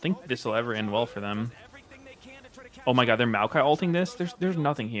 I don't think this will ever end well for them. Oh my god, they're Maokai ulting this? There's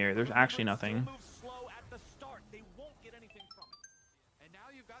nothing here. There's actually nothing.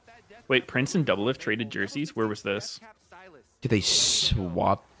 Wait, Prince and Doublelift traded jerseys? Where was this? Did they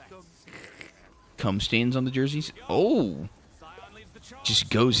swap cum stains on the jerseys? Oh! Just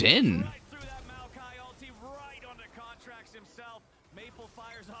goes in.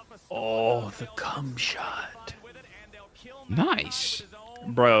 Oh, the cum shot. Nice.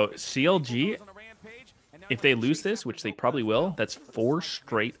 Bro, CLG, if they lose this, which they probably will, that's 4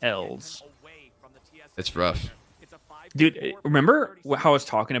 straight L's. That's rough. Dude, remember how I was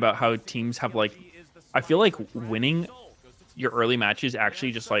talking about how teams have, like, I feel like winning your early matches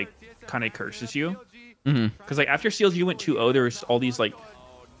actually just, like, kind of curses you. Because, like, after CLG went 2-0, there was all these, like,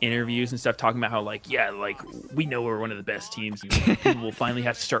 interviews and stuff talking about how, like, yeah, like, we know we're one of the best teams, and people will finally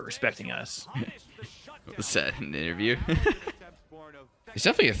have to start respecting us. What's that, an interview? It's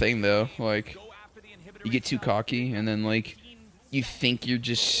definitely a thing, though. Like, you get too cocky, and then, like, you think you're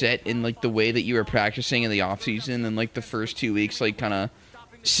just set in, like, the way that you were practicing in the off-season, and, like, the first 2 weeks, like, kind of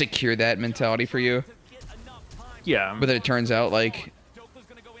secure that mentality for you. Yeah. But then it turns out, like,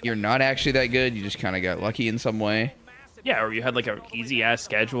 you're not actually that good. You just kind of got lucky in some way. Yeah, or you had, like, an easy-ass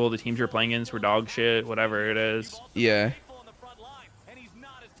schedule. The teams you're playing against were dog shit, whatever it is. Yeah.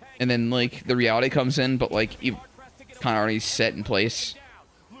 And then, like, the reality comes in, but, like, you kind of already set in place.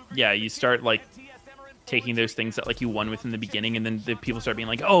 Yeah, you start, like, taking those things that, like, you won with in the beginning, and then the people start being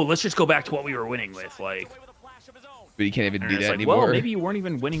like, oh, let's just go back to what we were winning with, like. But you can't even do that like, anymore. Well, maybe you weren't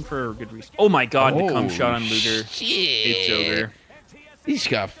even winning for a good reason. Oh my god, the cum shot on Luger. Shit. It's over. He just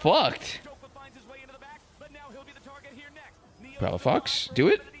got fucked. Palafox, do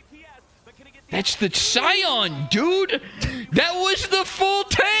it. That's the Scion, dude. That was the full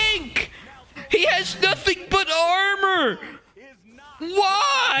tank. He has nothing but armor.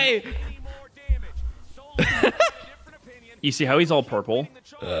 Why? You see how he's all purple?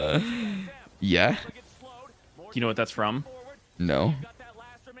 Yeah. Do you know what that's from? No.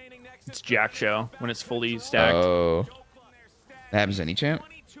 It's Jack Show when it's fully stacked. Oh. That happens to any champ?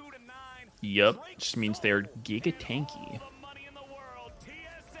 Yup. Just means they're giga tanky.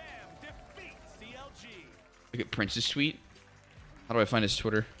 Look at Prince's tweet. How do I find his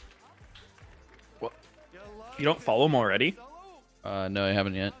Twitter? Well, you don't follow him already? No, I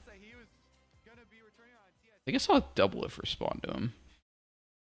haven't yet. I think I saw Doublelift respond to him.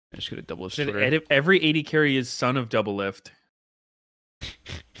 I just go to Doublelift's Twitter. Every 80 carry is son of Doublelift.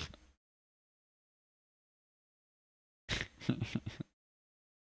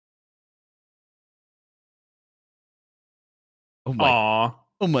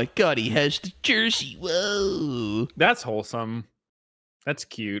 Oh my god, he has the jersey. Whoa. That's wholesome. That's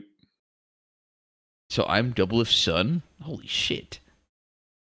cute. So I'm Doublelift's son? Holy shit.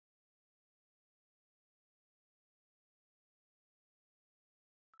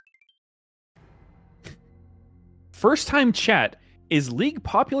 First time chat. Is League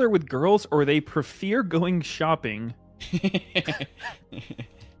popular with girls or they prefer going shopping?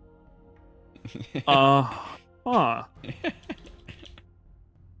 Huh. Wow.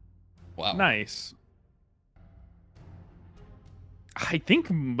 Nice. I think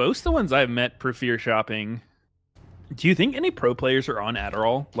most of the ones I've met prefer shopping. Do you think any pro players are on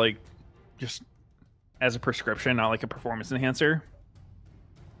Adderall? Like, just as a prescription, not like a performance enhancer?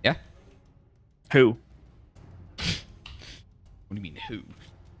 Yeah. Who? What do you mean, who?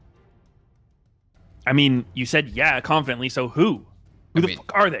 I mean, you said yeah confidently, so who? Who the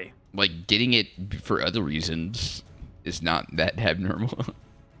fuck are they? Like, getting it for other reasons is not that abnormal.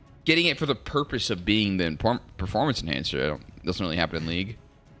 Getting it for the purpose of being the performance enhancer doesn't really happen in League.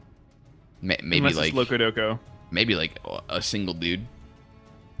 Maybe unless like it's Loco Doco. Maybe like a single dude.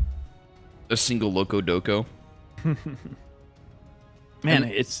 A single Loco Doco. Man,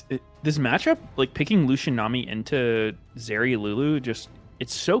 this matchup, like picking Lucian Nami into Zeri Lulu, just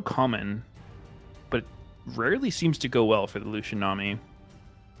it's so common, but rarely seems to go well for the Lucian Nami.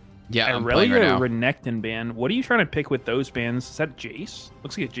 Yeah, I'm playing right now. Renekton ban. What are you trying to pick with those bans? Is that Jace?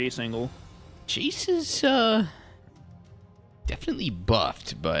 Looks like a Jace angle. Jace is definitely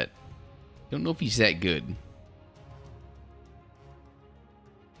buffed, but don't know if he's that good.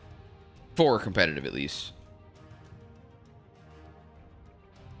 For competitive, at least.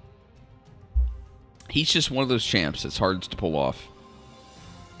 He's just one of those champs that's hard to pull off.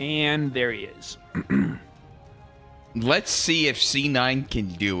 And there he is. Let's see if C9 can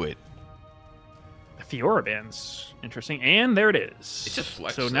do it. The Fiora band's interesting. And there it is. It's a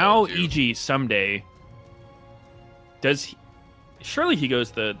flex. So now EG someday does he, surely he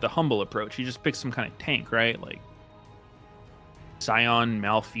goes the humble approach. He just picks some kind of tank, right? Like Sion,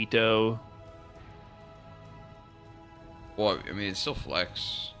 Malfito. Well, I mean, it's still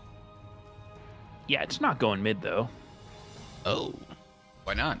flex. Yeah, it's not going mid though. Oh,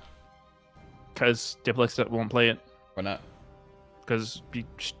 why not? Because Diplex won't play it. Why not? Because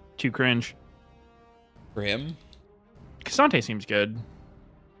too cringe. For him? Cassante seems good.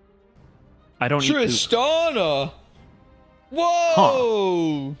 I don't Tristana!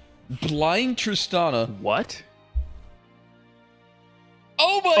 Whoa! Huh. Blind Tristana. What?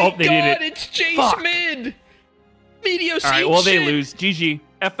 Oh my god, it's Jace mid! Meteos. Alright, well they lose. GG.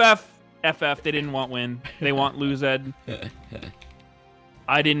 FF. They didn't want win. They want lose, Ed.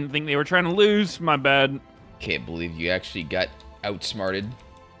 I didn't think they were trying to lose. My bad. Can't believe you actually got outsmarted.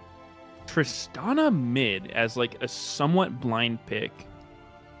 Tristana mid as like a somewhat blind pick.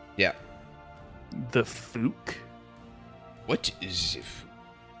 Yeah. The Fook? What is it?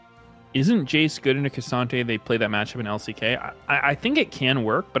 Isn't Jace good into Cassante? They play that matchup in LCK. I think it can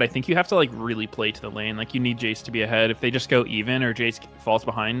work, but I think you have to like really play to the lane. Like you need Jace to be ahead. If they just go even or Jace falls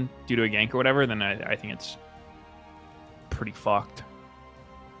behind due to a gank or whatever, then I think it's pretty fucked.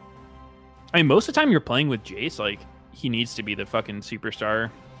 I mean, most of the time you're playing with Jace, like, he needs to be the fucking superstar.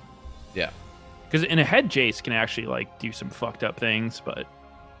 Yeah. Because in a head, Jace can actually, like, do some fucked up things, but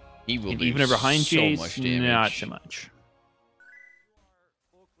he will do even behind so Jace, much damage. not so much.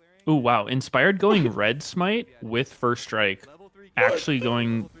 Ooh, wow. Inspired going red smite with first strike. Actually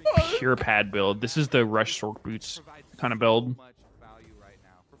going pure pad build. This is the rush sword boots kind of build.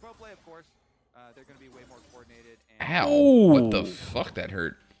 Ow. What the fuck? That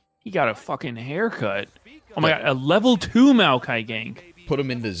hurt. He got a fucking haircut. Oh my god, a level 2 Maokai gank. Put him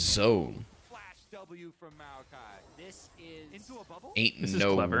in the zone. Ain't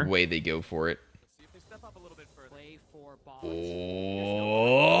no way they go for it.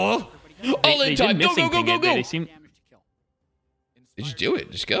 Oh! All in time! Go, go, go, go, go! Just do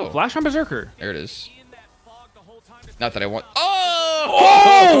it. Just go. Flash on Berserker. There it is. Not that I want...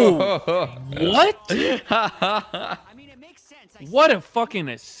 Oh! What? What a fucking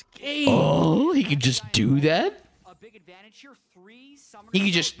escape. Oh, he could just do that? He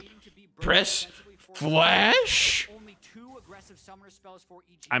could just press flash?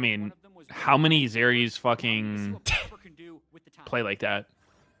 I mean, how many Zeres fucking play like that?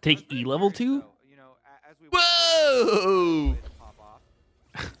 Take E level 2? Whoa!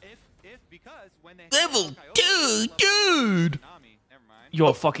 Level 2, dude! You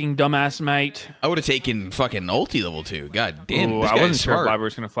a fucking dumbass, mate. I would have taken fucking ulti level 2. God damn, Ooh, this I wasn't guy's sure if smart. Blabber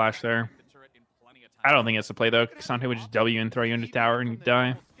was going to flash there. I don't think it's the play, though. Sante would just W and throw you into tower and you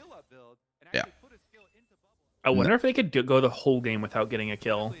die. Yeah. I wonder if they could go the whole game without getting a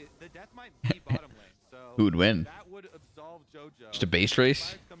kill. Who would win? Just a base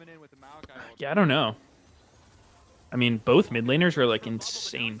race? Yeah, I don't know. I mean, both mid laners are like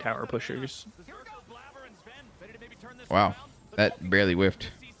insane tower pushers. Wow. That barely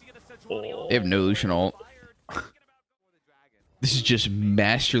whiffed. Oh. They have no Lucian ult. This is just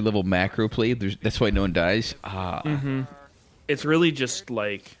master level macro play. That's why no one dies. Ah. It's really just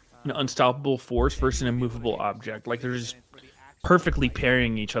like an unstoppable force versus an immovable object. Like they're just perfectly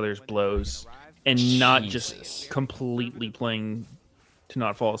parrying each other's blows and not just completely playing to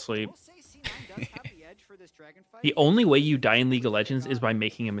not fall asleep. The only way you die in League of Legends is by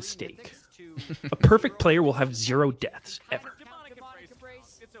making a mistake. A perfect player will have 0 deaths ever.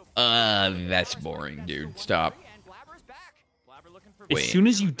 That's boring, dude. Stop. As Wait. soon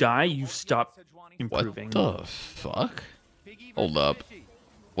as you die, you stop improving. What the fuck? Hold up.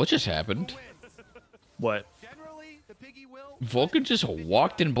 What just happened? What? Vulcan just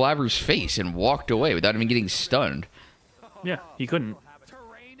walked in Blabber's face and walked away without even getting stunned. Yeah, he couldn't.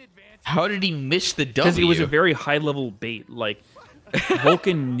 How did he miss the W? Because it was a very high level bait. Like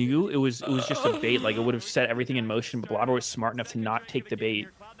Vulcan knew it was just a bait. Like it would have set everything in motion, but Blabber was smart enough to not take the bait.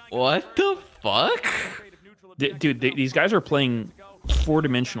 What the fuck? Dude, these guys are playing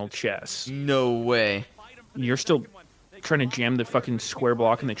 4-dimensional chess. No way. You're still trying to jam the fucking square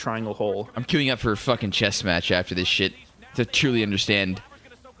block in the triangle hole. I'm queuing up for a fucking chess match after this shit to truly understand.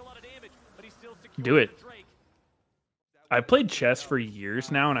 Do it. I've played chess for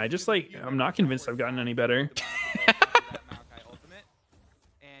years now, and I'm not convinced I've gotten any better.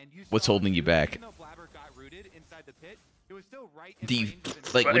 What's holding you back? Do you,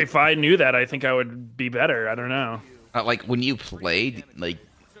 like, But if I knew that, I think I would be better. I don't know. like when you play, like,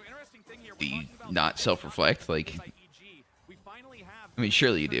 do you not self-reflect? Like, I mean,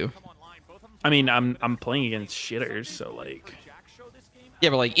 surely you do. I mean, I'm playing against shitters, so like. Yeah,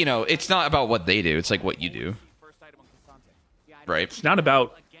 but like, you know, it's not about what they do. It's like what you do. Right? It's not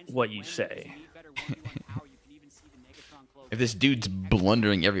about what you say. If this dude's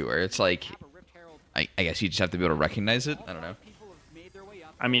blundering everywhere, it's like, I guess you just have to be able to recognize it. I don't know.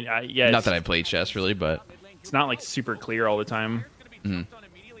 I mean, yeah. Not that I play chess really, but It's not like super clear all the time. Mhm.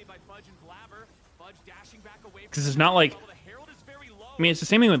 Because it's not like. I mean, it's the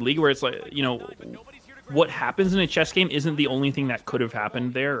same thing with League, where it's like, you know, what happens in a chess game isn't the only thing that could have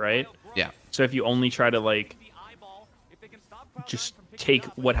happened there, right? yeah. So if you only try to like just take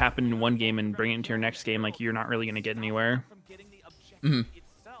what happened in one game and bring it into your next game, like you're not really going to get anywhere. Mhm.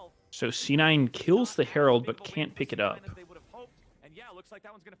 So C9 kills the Herald but can't pick it up.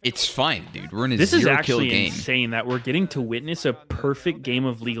 It's fine, dude. We're in a This is 0-kill actually game. insane that we're getting to witness a perfect game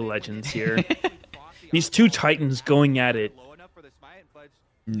of League of Legends here. These two titans going at it,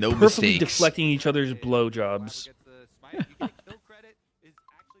 No perfectly mistakes. deflecting each other's blowjobs.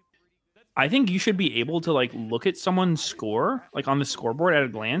 I think you should be able to like look at someone's score, like on the scoreboard at a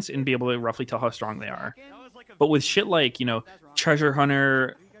glance, and be able to roughly tell how strong they are. But with shit like, you know, Treasure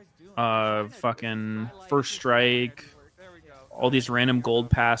Hunter, fucking First Strike, all these random gold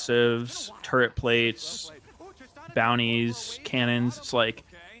passives, turret plates, bounties, cannons, it's like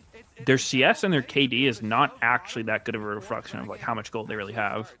their CS and their KD is not actually that good of a reflection of like how much gold they really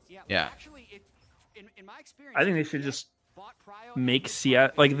have. Yeah. I think they should just make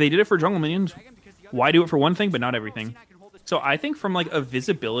CS like they did it for jungle minions. Why do it for one thing but not everything? So I think from like a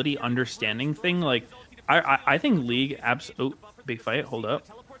visibility understanding thing, like I think League oh, big fight, hold up.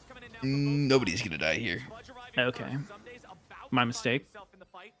 Nobody's gonna die here. Okay. My mistake.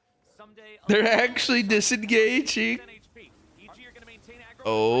 They're actually disengaging.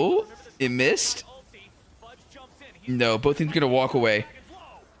 Oh, it missed. No, both teams gonna walk away.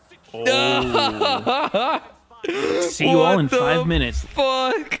 Oh. See you all in 5 minutes.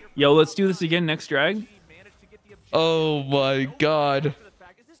 Fuck. Yo, let's do this again next drag. Oh my god.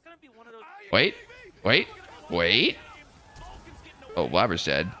 Wait. Oh, Blabber's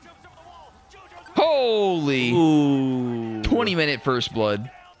dead. Holy. Ooh. 20-minute first blood.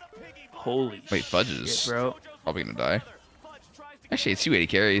 Holy Wait, Fudge's shit, bro. probably gonna die. Actually, it's 280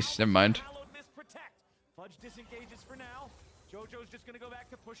 carries. Never mind.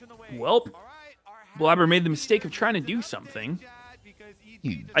 Well, Blabber made the mistake of trying to do something.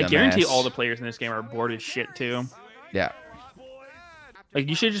 You I guarantee dumbass. all the players in this game are bored as shit too. Yeah. Like,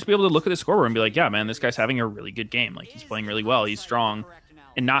 you should just be able to look at the scoreboard and be like, yeah, man, this guy's having a really good game. Like, he's playing really well. He's strong.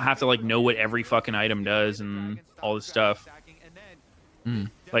 And not have to, like, know what every fucking item does and all this stuff.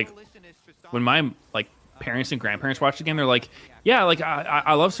 Like, when my, like, parents and grandparents watch the game, they're like, yeah, like,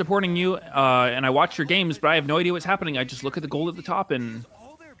 I love supporting you, and I watch your games, but I have no idea what's happening. I just look at the gold at the top, and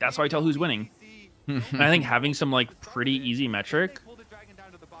that's how I tell who's winning. And I think having some, like, pretty easy metric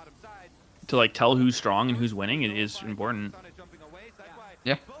to, like, tell who's strong and who's winning is important.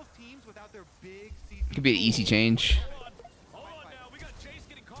 Yeah. It could be an easy change.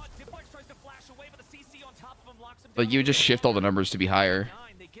 Like, you would just shift all the numbers to be higher.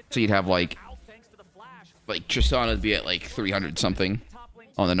 So you'd have, like Tristana would be at, like, 300 something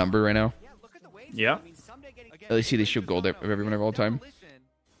on the number right now. Yeah. At least see they show gold of everyone all the time.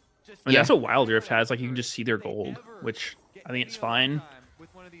 I mean, that's what Wild Rift has. Like, you can just see their gold, which I think it's fine.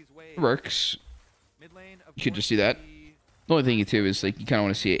 It works. You could just do that. The only thing, too, is, like, you kind of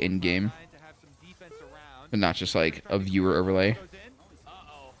want to see it in-game. And not just, like, a viewer overlay.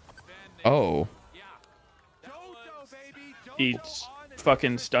 Oh. He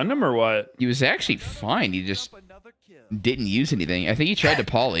fucking stunned him or what? He was actually fine. He just didn't use anything. I think he tried to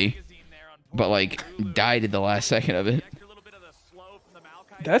poly, but, like, died in the last second of it.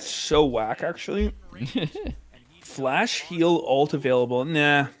 That's so whack, actually. Flash, heal, ult available.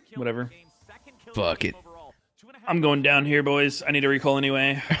 Nah, whatever. Fuck it. I'm going down here, boys. I need a recall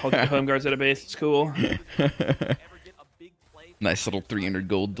anyway. I'll get home guards at a base. It's cool. Nice little 300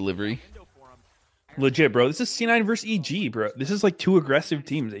 gold delivery. Legit, bro. This is C9 versus EG, bro. This is like two aggressive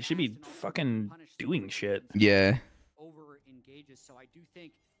teams. They should be fucking doing shit. Yeah.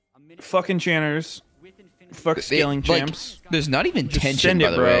 Fucking channers. Fuck scaling champs. Like, there's not even Just tension, send it,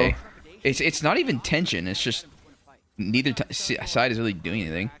 by the bro. way. It's not even tension. It's just neither side is really doing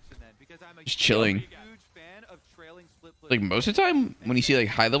anything. Just chilling. Like, most of the time, when you see, like,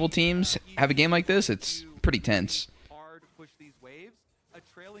 high-level teams have a game like this, it's pretty tense.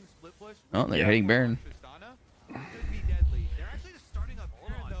 Oh, they're hitting Baron.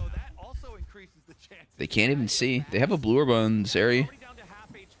 They can't even see. They have a blue orb on Zeri.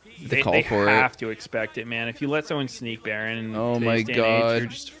 They have to expect it, man. If you let someone sneak Baron, Oh my god, you're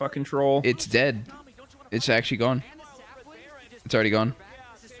just a fucking troll. It's dead. It's actually gone. It's already gone.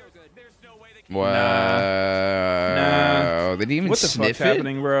 Wow. Nah. They didn't even What the sniff fuck's it?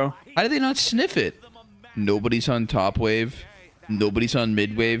 happening, bro? How did they not sniff it? Nobody's on top wave. Nobody's on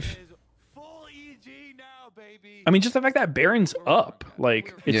mid wave. I mean, just the fact that Baron's up,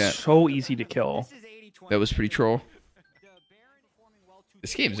 like, it's so easy to kill. That was pretty troll.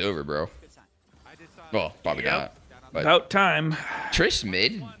 This game's over, bro. Well, probably not. But About time. Triss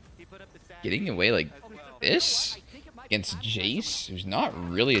mid, getting away like this against Jace, who's not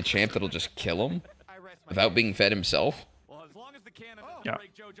really a champ that'll just kill him without being fed himself. Yeah.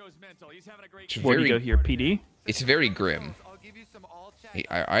 It's Where do you go here, PD? It's very grim.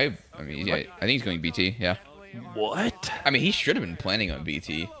 I mean, yeah, I think he's going BT. Yeah. What? I mean, he should have been planning on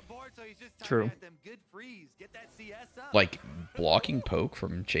BT. True. Like, blocking poke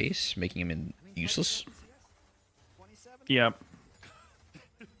from Chase, making him useless. Yeah.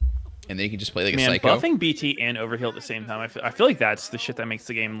 And then you can just play like a Man, psycho. buffing BT and overheal at the same time, I feel like that's the shit that makes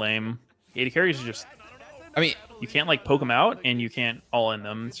the game lame. AD carries are just... I mean... You can't, like, poke them out, and you can't all in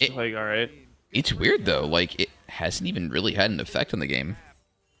them. It's just like, alright. It's weird, though. Like, it hasn't even really had an effect on the game.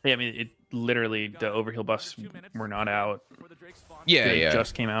 Yeah, I mean, it literally, the overheal buffs were not out. Yeah, They yeah.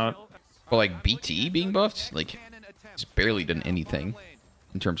 just came out. But, like, BT being buffed, like, it's barely done anything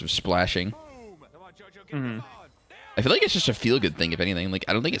in terms of splashing. Mm-hmm. I feel like it's just a feel-good thing, if anything. Like,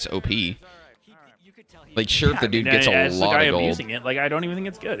 I don't think it's OP. Like, sure, if the dude gets a as the lot guy of gold. abusing it, like, I don't even think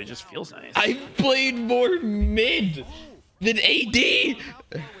it's good. It just feels nice. I played more mid than AD! It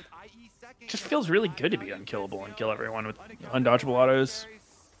just feels really good to be unkillable and kill everyone with undodgeable autos.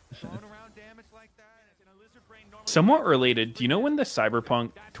 Somewhat related, do you know when the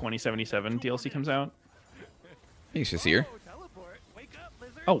Cyberpunk 2077 DLC comes out? Thanks, this year.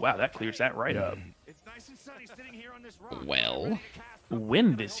 Oh, wow, that clears that right up. Well...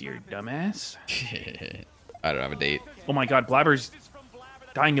 When this year, dumbass? I don't have a date. Oh my god, Blabber's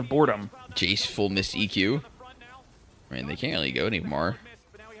dying of boredom. Jace full missed EQ. I mean, they can't really go anymore.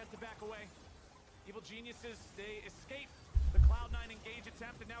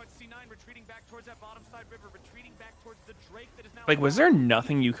 Like, was there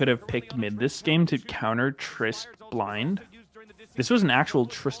nothing you could have picked mid this game to counter Trist blind? This was an actual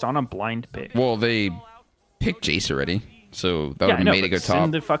Tristana blind pick. Well, they picked Jace already. So that Yeah, would I know, have made it go but send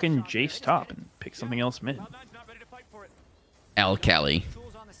top. the fucking Jace top and pick something else mid. Alkali.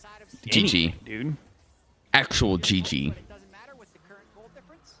 Any, GG. dude. Actual GG. But it doesn't matter with the current goal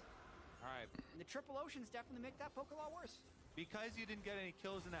difference. All right. And the triple oceans definitely make that poke a lot worse. Because you didn't get any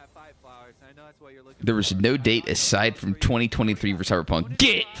kills in that 5 flowers, and I know that's what you're looking There was for. no date aside from 2023 for Cyberpunk.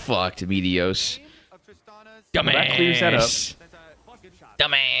 Get fucked, Meteos. Of Tristana's- Dumbass. That clears that up. Since good shot.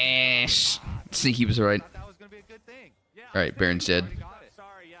 Dumbass. Sneaky was right. Thought that was gonna be a good thing. Yeah, All right, Baron's dead. already got it.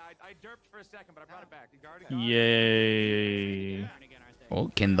 Sorry, yeah, I derped for a second, but I brought it back. You already got it. Yay.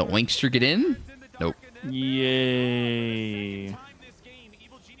 Well, can the Winkster get in? Nope. Yay.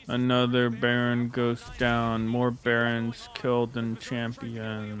 Another Baron goes down. More Barons killed than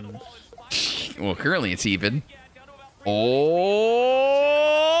champions. Well, currently it's even.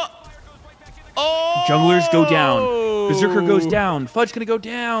 Oh! Oh! Junglers go down. Berserker goes down. Fudge gonna go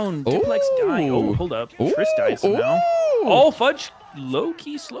down. Duplex dying. Oh, hold up. Ooh. Triss dies somehow. Ooh. Oh, Fudge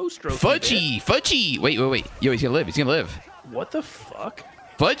low-key slow stroke. Fudgy! Fudgy! Wait. Yo, he's gonna live. He's gonna live. What the fuck?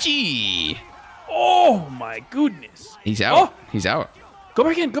 Fudgy! Oh my goodness. He's out. Oh! He's out. Go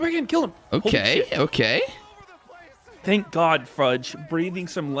back in. Kill him. Holy Okay, shit. okay. Thank God, Fudge, breathing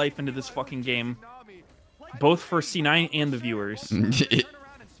some life into this fucking game. Both for C9 and the viewers.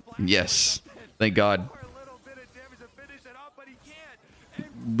 Yes. Thank God. For a little bit of damage to finish it up, but he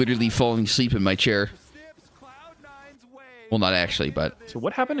can't. Literally falling asleep in my chair. Snips Cloud9's way. Well, not actually, but So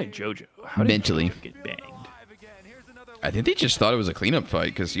what happened to JoJo? How did Mentally. JoJo get banged? Live again. Here's another I think they just thought it was a cleanup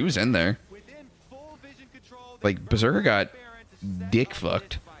fight because he was in there. within full vision control. Like, Berserker got dick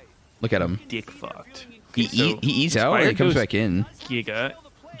fucked. Look at him. Dick fucked. He So, eats out and Inspired he comes goes back in. Giga.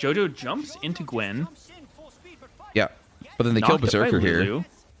 JoJo jumps into Gwen. Yeah. But then they kill knocked up by Berserker here. Lulu.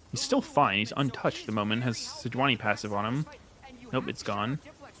 He's still fine. He's untouched at the moment. Has Sejuani passive on him. Nope, it's gone.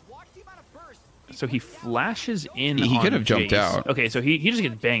 So he flashes in. He on could have jumped Jace. out. Okay, so he just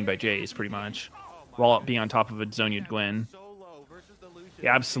gets banged by Jace pretty much, while being on top of a Zonia'd Gwen. Solo versus the Lucian. He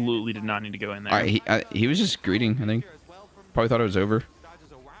absolutely did not need to go in there. All right, he was just greeting, I think. Probably thought it was over.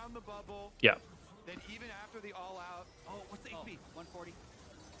 Dodges around the bubble. Yeah. Then even after the all out. Oh, what's the HP? 140.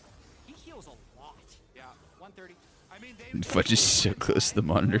 He heals a lot. Yeah. 130. I mean, they Fudge is so close to the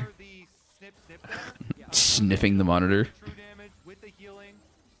monitor. the snip Sniffing the monitor. true damage with the healing.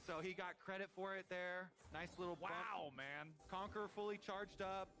 So he got credit for it there. Nice little bump. Wow, man. Conqueror fully charged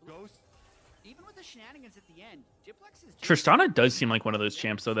up. Ghost. Even with the shenanigans at the end, Diplex is just Tristana does seem like one of those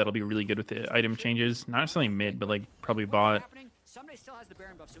champs though that'll be really good with the item changes. Not necessarily mid, but like probably bot. happening. Somebody still has the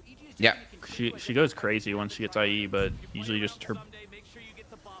Baron buff, so EG is Yeah. She goes crazy once she gets IE, but usually just her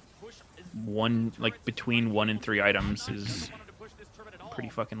between 1 and 3 items is pretty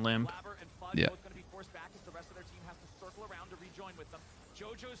fucking limp. Yeah.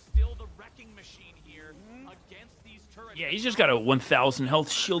 JoJo's still the wrecking machine here against these turrets. Yeah, he's just got a 1,000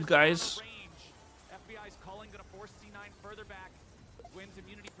 health shield, guys. FBI's calling gonna force C9 further back. Gwen's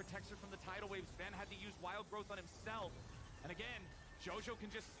immunity protects her from the tidal waves. Ben had to use wild growth on himself. And again, JoJo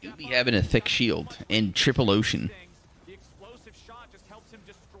can just He'll be having a thick shield and triple ocean. The explosive shot just helps him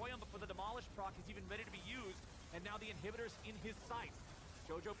destroy him before the demolish proc is even ready to be used. And now the inhibitor's in his sights.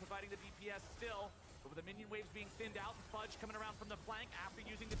 JoJo providing the DPS still. But with the minion waves being thinned out and Fudge coming around from the flank after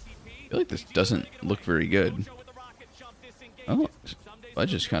using the TP. I feel like this doesn't look very good. JoJo with the rocket jump disengaged. Oh, Some days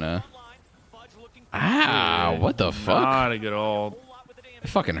Fudge is kind of... Fudge looking Ah, what the fuck? Not a good ult. It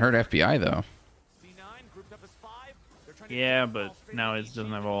fucking hurt FBI, though. C9 grouped up as 5. They're trying to Yeah, get the but ball straight now to it EG.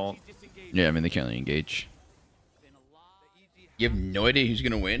 doesn't have ult. EG's disengaged. Yeah, I mean, they can't really engage. You have no idea who's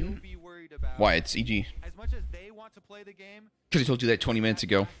going to win? Be worried about. Why? It's EG. As much as they want to play the game. Because I told you that 20 minutes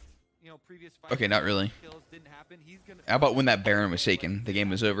ago. You know, previous fights, Okay, not really. kills didn't happen. He's gonna. How about when that Baron was taken? The game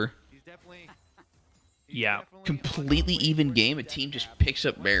was over. He's definitely. Yeah. Completely even game. A team just picks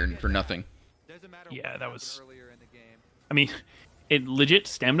up Baron for nothing. Doesn't matter Yeah, what that happened was- earlier in the game. I mean, it legit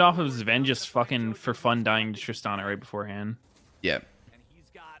stemmed off of Sven just fucking for fun dying to Tristana right beforehand. Yeah. And he's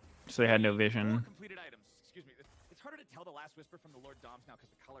got So they had no 4 vision. completed items. Excuse me. It's harder to tell the last whisper from the Lord Doms now because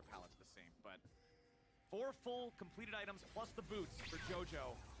the color palette's the same. But 4 full completed items plus the boots for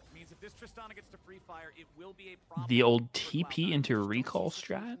JoJo means if this Tristana gets to free fire, it will be a problem. The old for TP Cloud9. into recall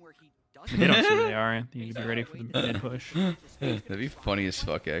strat? where he doesn't They don't see where they are. They need to be ready for the mid push. That'd be funny as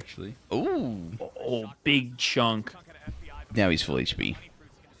fuck, actually. Ooh. Oh, big chunk. Chunk out of FBI, but Now he's full HP.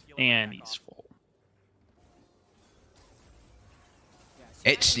 And he's full.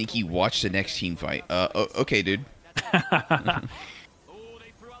 Ed Sneaky, watch the next team fight. Okay, dude. oh,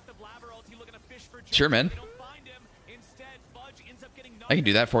 they threw out the blabber ulti looking to fish for JoJo. Sure, man. They don't find him. Instead, Fudge ends up getting I can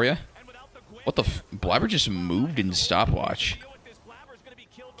do that for you. and without the Gwen, What the f... Blabber just moved in stopwatch. deal with this blabber is gonna be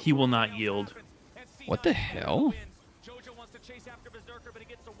killed He will not yield. And C9 What the hell? JoJo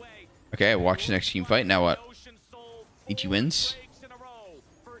Okay, I watched the next team fight. Now what? Ichi wins.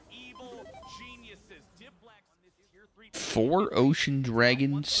 4 Ocean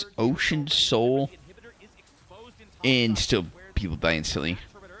Dragons, Ocean Soul, and still people die instantly.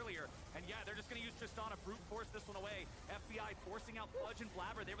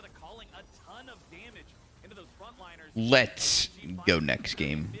 Let's go next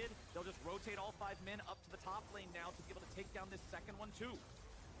game. They'll just rotate all 5 men up to the top lane now to be able to take down this second one too.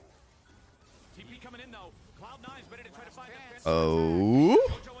 TP coming in though. Cloud9's ready to try to find a Oh.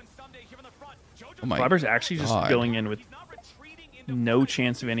 Oh my Blabber's actually just God. going in with no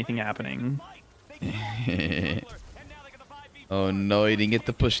chance of anything happening. Oh no, he didn't get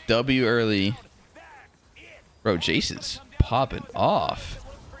the push W early. Bro, Jace is popping off.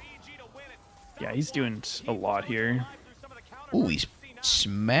 Yeah, he's doing a lot here. Ooh, he's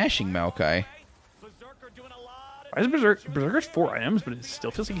smashing Maokai. Why is Berserker's 4 items, but it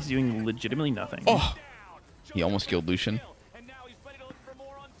still feels like he's doing legitimately nothing. Oh, he almost killed Lucian.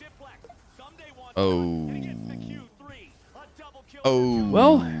 Oh. Oh.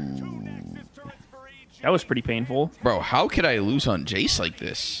 Well, that was pretty painful. Bro, how could I lose on Jace like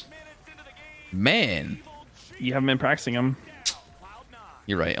this? Man. You haven't been practicing him.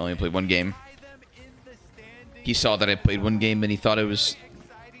 You're right, I only played 1 game. He saw that I played 1 game and he thought it was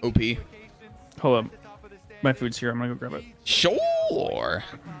OP. Hold up. My food's here. I'm gonna go grab it. Sure.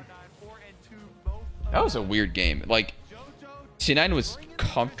 That was a weird game. Like, C9 was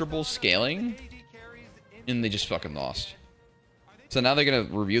comfortable scaling, and they just fucking lost. So now they're gonna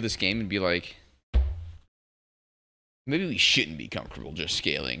review this game and be like, maybe we shouldn't be comfortable just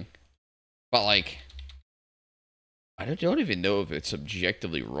scaling. But like, I don't even know if it's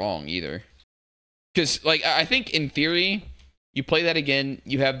objectively wrong either. Because, like, I think in theory, you play that again,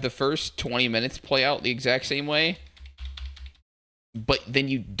 you have the first 20 minutes play out the exact same way, but then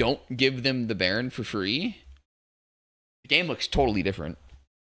you don't give them the Baron for free. The game looks totally different.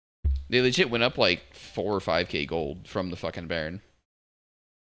 They legit went up like 4 or 5k gold from the fucking Baron.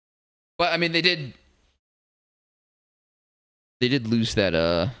 But, I mean, they did lose that,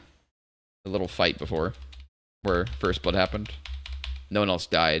 a little fight before, where First Blood happened. No one else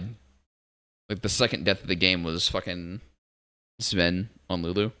died. Like, the second death of the game was fucking Sven on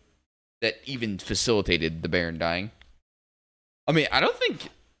Lulu. That even facilitated the Baron dying. I mean, I don't think,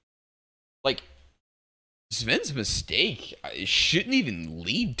 like, Sven's mistake shouldn't even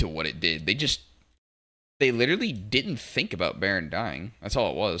lead to what it did. They literally didn't think about Baron dying. That's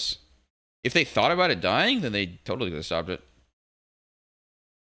all it was. If they thought about it dying, then they totally could have stopped it.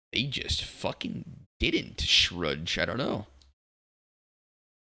 They just fucking didn't, Shrudge. I don't know.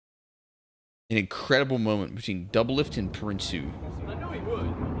 An incredible moment between Doublelift and Prinsu. I know he would.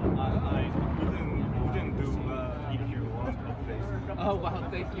 I wouldn't do EQ. Oh wow,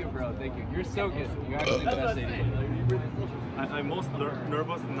 thank you, bro. Thank you. You're so good. You're actually the best AD. I'm most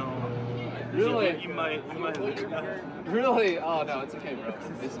nervous now. Really? In my Really? Oh no, it's okay, bro.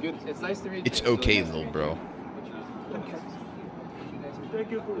 It's good. It's nice to meet you. It's okay, little bro.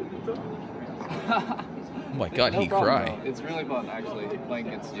 Thank you. Oh my god, No he problem, cried. bro. It's really fun, actually, playing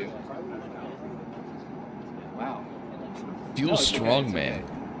against you. Wow. Feel No, it's strong, okay, man. it's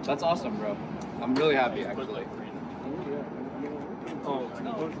okay. That's awesome, bro. I'm really happy, actually. Oh,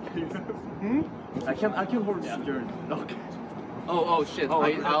 I can hold steering. Okay. Oh shit.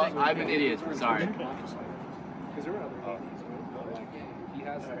 I'm an idiot. Sorry. He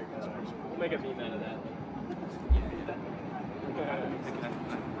has. Make a meme out of that.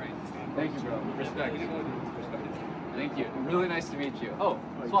 Thank you, bro. Respect. Thank you. Really nice to meet you. Oh,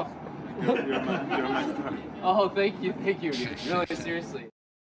 swap. You're my star. Oh, thank you, dude. Really, seriously.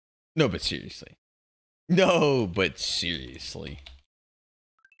 No, but seriously. No, but seriously.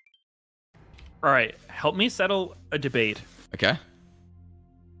 All right, help me settle a debate. Okay.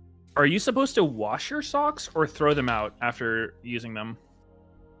 Are you supposed to wash your socks or throw them out after using them?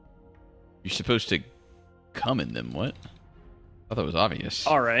 You're supposed to come in them, what? I thought it was obvious.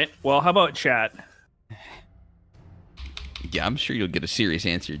 All right. Well, how about chat? Yeah, I'm sure you'll get a serious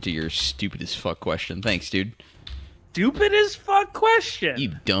answer to your stupid as fuck question. Thanks, dude. Stupid as fuck question.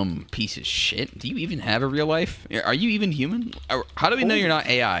 You dumb piece of shit. Do you even have a real life? Are you even human? How do we know you're not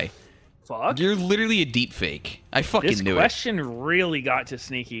AI? Fuck. You're literally a deep fake. I fucking This knew it. question really got to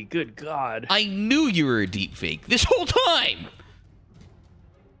Sneaky. Good God. I knew you were a deep fake this whole time.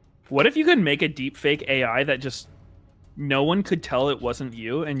 What if you could make a deep fake AI that just no one could tell it wasn't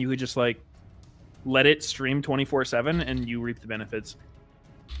you, and you could just like let it stream 24/7 and you reap the benefits?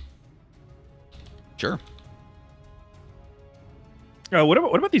 Sure. What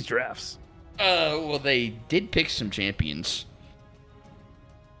about these drafts? Well, they did pick some champions.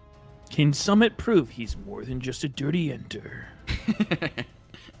 Can Summit prove he's more than just a dirty enter?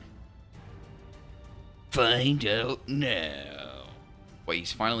 Find out now. Wait,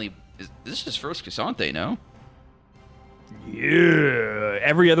 he's finally... This is his first Cassante, no? Yeah.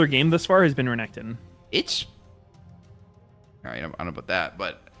 Every other game thus far has been Renekton. It's... Alright, I don't know about that,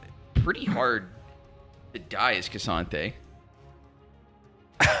 but pretty hard to die as Cassante.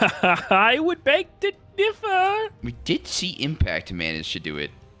 I would beg to differ. We did see Impact manage to do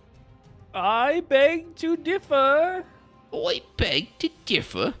it. I beg to differ. I beg to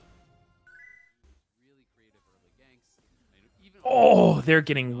differ. Oh, they're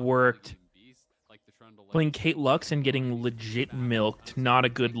getting worked. Playing Kate Lux and getting legit milked. Not a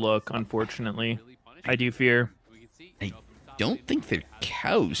good look, unfortunately. I do fear. I don't think they're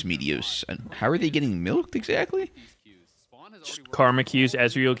cows, Meteos. How are they getting milked exactly? Just Karma Qs,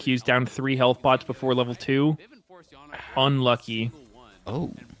 Ezreal Qs down 3 health pots before level 2. Unlucky.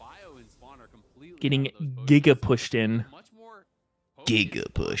 Oh. Getting Giga pushed in.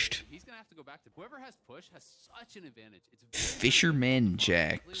 Giga pushed. Fisherman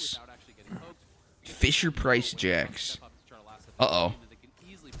Jax. Fisher Price Jax. Uh-oh.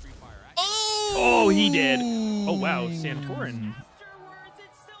 Oh, he did. Oh, wow. Santorin.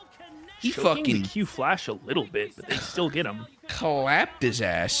 He Choking fucking the Q flash a little bit, but they still get him. clapped his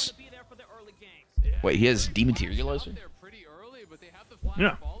ass. Wait, he has Dematerializer?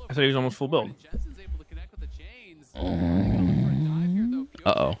 Yeah. I thought he was almost full build.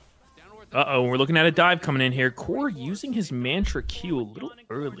 Uh-oh. Uh-oh, we're looking at a dive coming in here. Core using his Mantra Q a little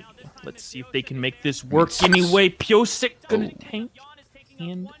early. Let's see if they can make this work anyway. Piosik gonna tank.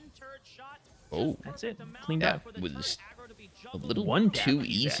 And Oh, that's it. Clean that dive. was a little One too tap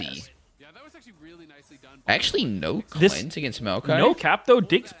his easy. ass. Actually, no This- cleanse against Maokai. No cap, though.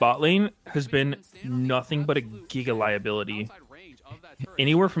 Dig's bot lane has been nothing but a giga liability.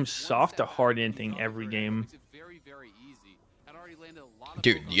 Anywhere from soft to hard ending every game.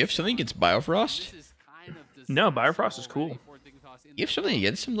 Dude, do you have something against Biofrost? No, Biofrost is cool. You have something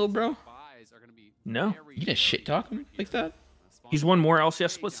against him, little bro? No. You gonna shit talk him like that? He's won more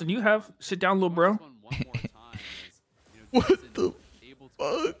LCS splits than you have. Sit down, little bro. What the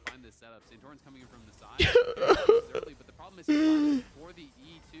fuck?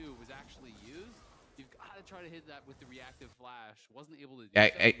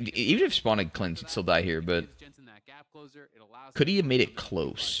 Even if Spawn had cleansed, he'd still die here, but could he have made it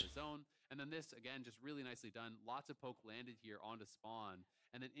close? And then this again, just really nicely done. Lots of poke landed here onto Spawn,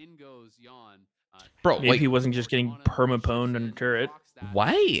 and then in goes Yon. Bro, Maybe he wasn't just getting perma-pwned on a turret.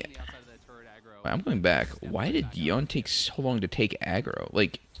 Why? I'm going back. Why did Yon take so long to take aggro?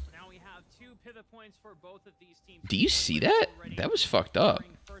 Like, do you see that? That was fucked up.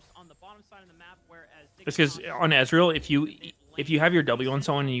 It's because on Ezreal, if you have your W on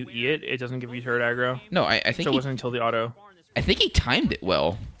someone and you E it, it doesn't give you turret aggro. No, I think So it wasn't until the auto. I think he timed it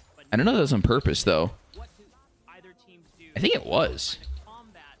well. I don't know if that was on purpose, though. I think it was.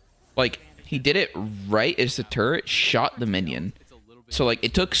 Like, he did it right as the turret shot the minion. So, like,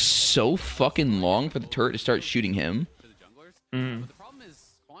 it took so fucking long for the turret to start shooting him. Mm.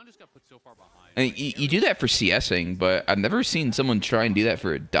 I mean, you do that for CSing, but I've never seen someone try and do that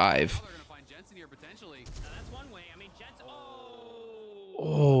for a dive.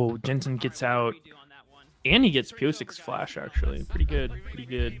 Oh, Jensen gets out. And he gets Piosik's flash, actually. Pretty good. Pretty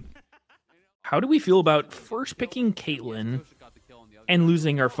good. How do we feel about first picking Caitlyn and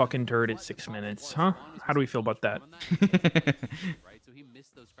losing our fucking turret at 6 minutes, huh? How do we feel about that?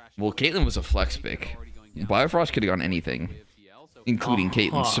 Well, Caitlyn was a flex pick. Biofrost could have gone anything, including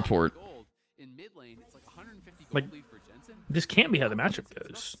Caitlyn's support. Like, this can't be how the matchup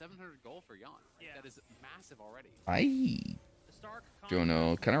goes. I don't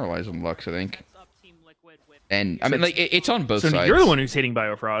know. Kind of relies on Lux, I think. And, I mean, like, it's on both So sides. you're the one who's hating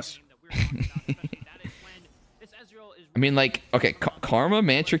Biofrost. I mean, like, okay, Karma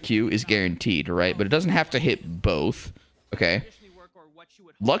Mantra Q is guaranteed, right? But it doesn't have to hit both, okay?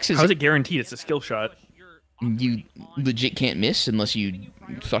 Lux is... How is it guaranteed? It's a skill shot. You legit can't miss unless you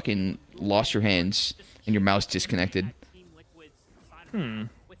fucking lost your hands and your mouse disconnected. Hmm.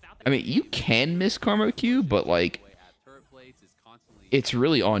 I mean, you can miss Karma Q, but, like, it's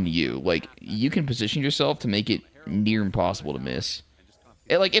really on you. Like, you can position yourself to make it near impossible to miss.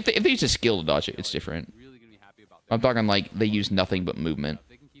 Like, if they use a skill to dodge it, it's different. I'm talking, like, they use nothing but movement.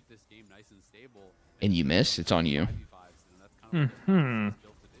 And you miss, it's on you. Hmm.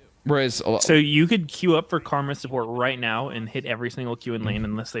 Whereas... So you could queue up for Karma support right now and hit every single queue in lane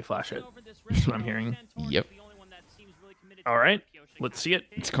unless they flash it. That's what I'm hearing. Yep. All right. Let's see it.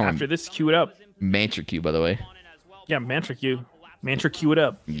 It's Karma. After this, queue it up. Mantra Q, by the way. Yeah, Mantra Q. Mantra, cue it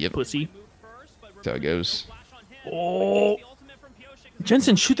up. Yep. Pussy. That's how it goes. Oh.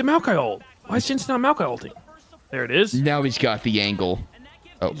 Jensen, shoot the Maokai ult. Why is Jensen not Maokai ulting? There it is. Now he's got the angle.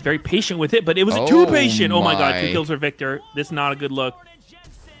 Oh, He's very patient with it, but it was too patient. Oh my god, 2 my. kills for Victor. This is not a good look.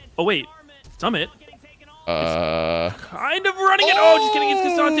 Oh wait, Summit. Kind of running it. Oh, just kidding. It's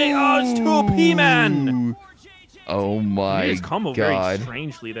Cassante. Oh, it's 2 OP, man. Oh my His combo very god.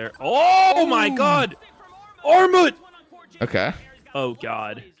 strangely there. Oh my god. Armut. Okay. Oh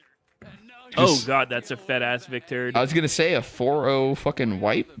god. Just- Oh god, that's a fed ass Victor. I was gonna say a 4-0 fucking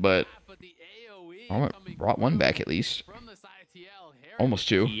wipe, but But the AoE Armut coming brought one back at least. from this ITL, Harry Almost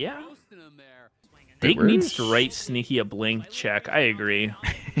 2. Yeah. boosting him there. Dig where's- needs to write Sneaky a blank check. I agree.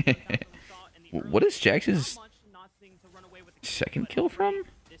 What is Jax's second kill from?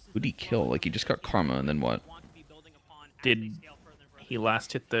 Who'd he kill? Like, he just got Karma, and then what? Did he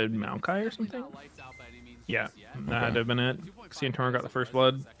last hit the Maokai or something? Lights out by any means Yeah, just yet. that had to have been it. Santorin got the first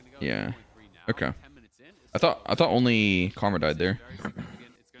blood. Yeah. Okay. I thought only Karma died there.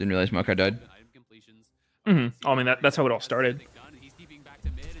 Didn't realize Maokai died. I mean, that's how it all started.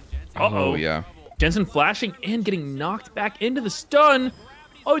 Oh, yeah. Jensen flashing and getting knocked back into the stun.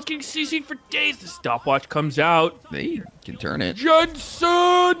 Oh, it's getting CC'd for days. The stopwatch comes out. They can turn it. Jensen!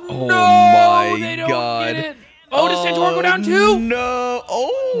 Oh no! my They don't god. get it. Oh, does Santorin go down too? No.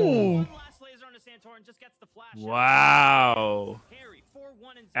 Oh. Wow.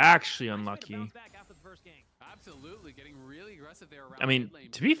 Actually unlucky. Absolutely, getting really aggressive there around I mean, mid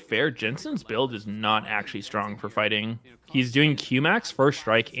lane. to be fair, Jensen's build is not actually strong for fighting. He's doing Qmax, First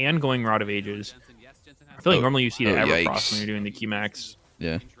Strike, and going Rod of Ages. I feel like normally you see the Oh, Everfrost yikes. when you're doing the Qmax.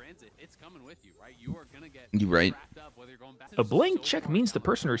 Yeah. In transit, it's coming with you, right? You are gonna get You right. wrapped up whether you're going back. A blank check means the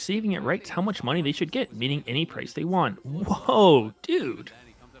person receiving it writes how much money they should get, meaning any price they want. Whoa, dude.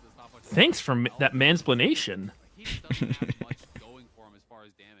 Thanks for that mansplanation. Going for him as far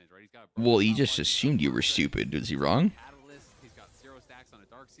as damage, right? He's got a Well, he just assumed you were stupid. Is he wrong? catalyst. He's got 0 stacks on a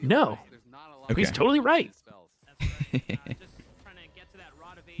dark seal. No. There's not a lot Okay. He's totally right. spells.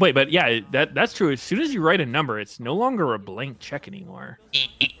 Wait, but yeah, that's true. As soon as you write a number, it's no longer a blank check anymore.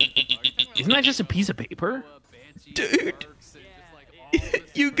 Isn't that just a piece of paper? Dude.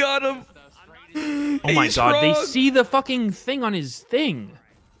 You got him. Oh my He's god, they wrong. see the fucking thing on his thing.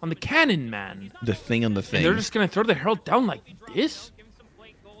 On the cannon, man. The thing on the And thing. they're just gonna throw the herald down like this? Giving some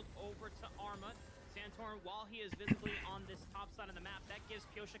blank gold over to Arma. Santorin, while he is visibly on this top side of the map, that gives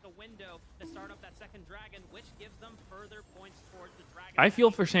Kyoshik a window to start up that second dragon, which gives them further points towards the dragon. I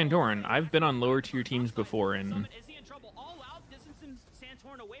feel for Santorin. I've been on lower tier teams before and Is he in trouble? All out, distancing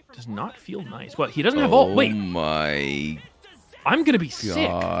Santorin away from does Arma. not feel nice. What, he doesn't have Oh ult? Wait, my I'm gonna be sick.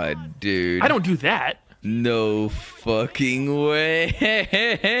 god, dude. I don't do that. No fucking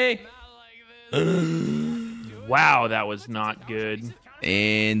way. Wow, that was not good.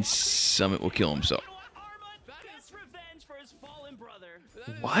 And Summit will kill himself. Gets revenge for his fallen brother.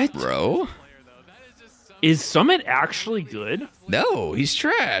 What? Bro? Is Summit actually good? No, he's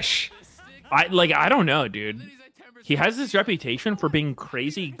trash. I don't know, dude. He has this reputation for being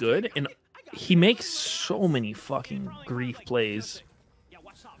crazy good, and he makes so many fucking grief plays.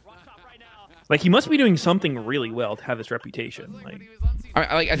 Like, he must be doing something really well to have this reputation. Like,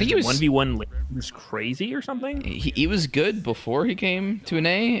 I think he was 1v1 was crazy or something? he was good before he came to an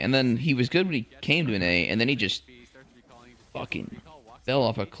A, and then he was good when he came to an A, and then he just fucking fell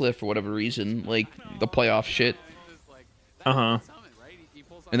off a cliff for whatever reason, like the playoff shit. Uh-huh.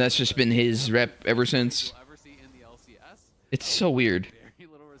 And that's just been his rep ever since. It's so weird.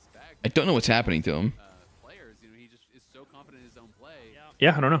 I don't know what's happening to him. Players, you know, he just is so confident in his own play.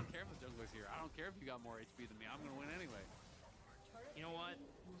 Yeah, I don't know. I don't care if the jungler's here. I don't care if you got more HP than me. I'm gonna win anyway. You know what?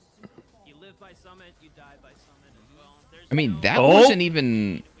 You live by Summit, you die by Summit as well. There's I mean, that Oh. wasn't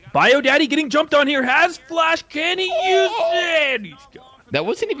even Bio Daddy getting jumped on here has flash. Can he use it? He's gone. that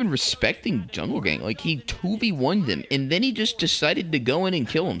wasn't even respecting Jungle Gang. Like, he 2v1'd them, and then he just decided to go in and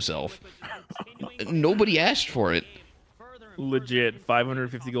kill himself. Nobody asked for it. Legit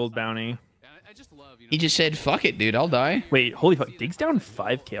 550 gold bounty. And I just love, you know, He just said, "Fuck it, dude, I'll die." Wait, holy fuck. Dig's down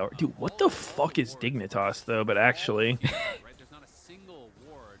 5k. Dude, what the fuck is Dignitas, though? But actually, right? There's not a single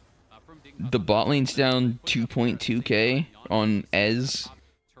ward from Dignitas. The bot lane's down 2.2k on Ez,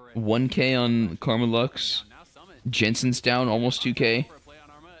 1k on Karma Lux. Now Summit Jensen's down almost 2k. for a play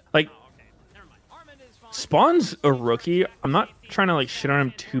on Arma. like, Spawn's a rookie. I'm not trying to, like, shit on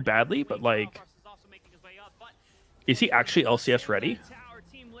him too badly, but, like, is he actually LCS ready?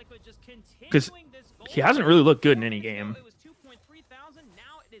 Because he hasn't really looked good in any game. It was 2.3 thousand,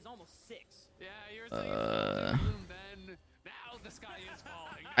 now it is almost 6. Yeah, you're saying Ben. Now the sky is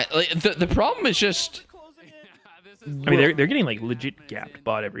falling. The problem is just I mean, they're getting like legit gapped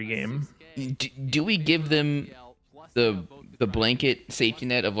bot every game. Do we give them the blanket safety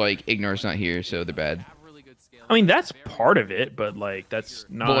net of like Ignor's not here, so they're bad? I mean, that's part of it, but like that's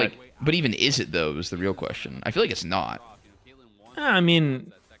not. But even is it though? Is the real question. I feel like it's not. I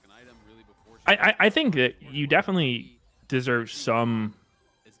mean, I think that you definitely deserve some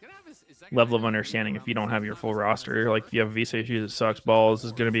level of understanding if you don't have your full roster. Like if you have a visa issue that sucks balls,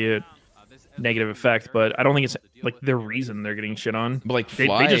 is going to be a negative effect. But I don't think it's like the reason they're getting shit on. But like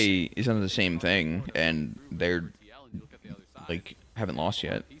Fly is under the same thing, and they're like haven't lost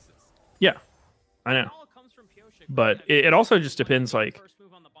yet. Yeah, I know. But it also just depends, like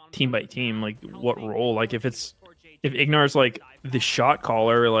team by team, like what role. Like if Ignar's like the shot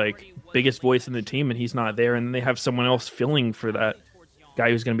caller, like biggest voice in the team, and he's not there, and they have someone else filling for that guy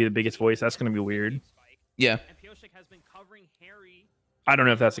who's going to be the biggest voice, that's going to be weird. Yeah. I don't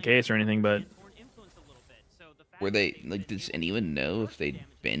know if that's the case or anything, but were they like? Does anyone know if they'd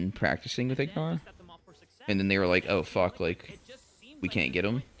been practicing with Ignar? And then they were like, "Oh fuck! Like we can't get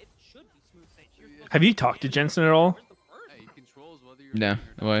him." Have you talked to Jensen at all? No.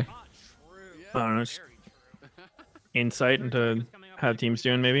 Why? I don't know. Just insight into how the team's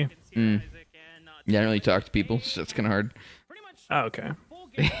doing, maybe. Yeah, I don't really talk to people, so it's kind of hard. Oh, okay.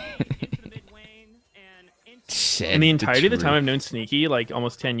 Said In the entirety of the time I've known Sneaky, like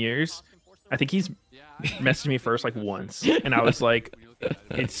almost 10 years, I think he's messaged me first like once, and I was like,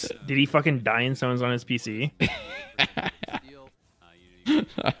 "Did he fucking die and someone's on his PC?"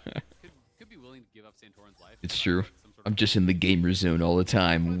 It's true. I'm just in the gamer zone all the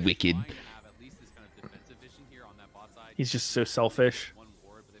time. Wicked. He's just so selfish.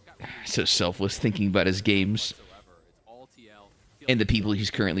 So selfless, thinking about his games. And the people he's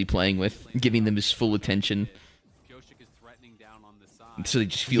currently playing with. Giving them his full attention. So they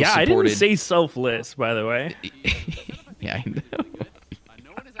just feel supported. I didn't say selfless, by the way. Yeah, I know.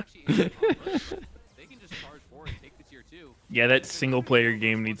 Yeah, that single player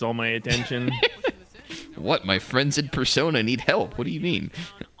game needs all my attention. What? My friends in Persona need help. What do you mean?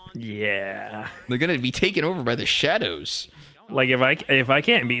 Yeah. They're gonna be taken over by the shadows. Like if I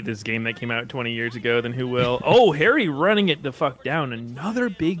can't beat this game that came out 20 years ago, then who will? Oh, Harry running it the fuck down. Another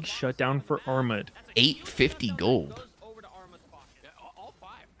big shutdown for Armut. 850 gold.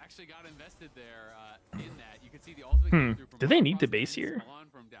 Do they need the base here?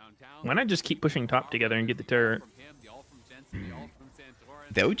 Why not just keep pushing top together and get the turret?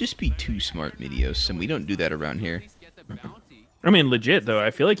 That would just be too smart, Meteos, and we don't do that around here. I mean, legit though.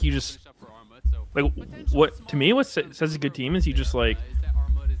 I feel like you just like what to me. What says a good team is you just like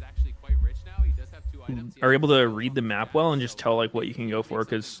are able to read the map well and just tell like what you can go for.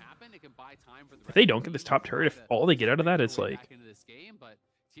 Because if they don't get this top turret, if all they get out of that is like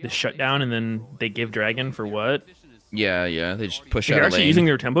the shutdown, and then they give Dragon for what? Yeah, they just push like out. They're actually lane. using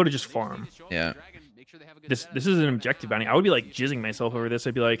their tempo to just farm. Yeah. This is an objective bounty. I would be like jizzing myself over this.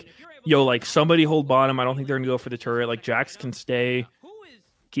 I'd be like, yo, like somebody hold bottom. I don't think they're gonna go for the turret. Like Jax can stay,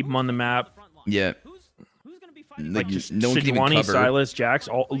 keep him on the map. Yeah. Like just no one can even Sejuani, cover. Silas, Jax,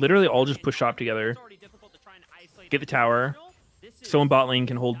 literally all just push top together. Get the tower. Someone bot lane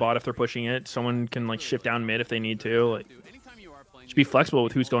can hold bot if they're pushing it. Someone can like shift down mid if they need to. Like, just be flexible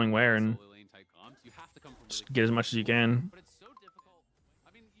with who's going where and just get as much as you can.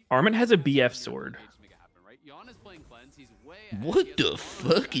 Armut has a BF sword. What the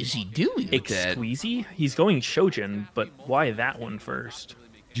fuck is he doing with that? Squeezy? He's going Shojin, but why that one first?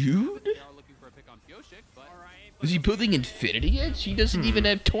 Dude? Is he putting Infinity Edge? He doesn't even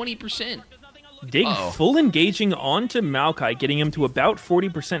have 20%. Dig full engaging onto Maokai, getting him to about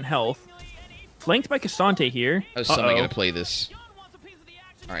 40% health. Flanked by Cassante here. How's somebody gonna play this?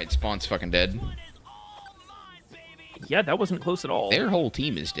 Alright, Spawn's fucking dead. Yeah, that wasn't close at all. Their whole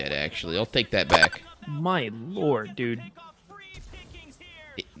team is dead, actually. I'll take that back. My lord, dude.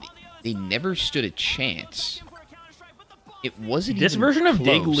 They never stood a chance. It wasn't This even version of close.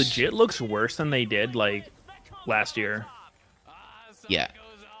 Dig legit looks worse than they did, like, last year. Yeah.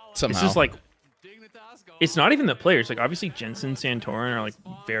 Somehow. It's just like... It's not even the players. Like, obviously, Jensen, Santorin are, like,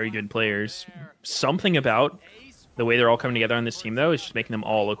 very good players. Something about the way they're all coming together on this team, though, is just making them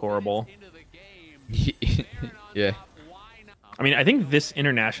all look horrible. Yeah. I mean, I think this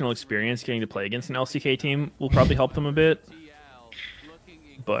international experience getting to play against an LCK team will probably help them a bit.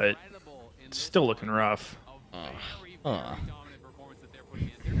 But it's still looking rough.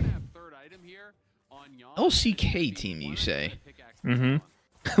 LCK team, you say? Mm-hmm.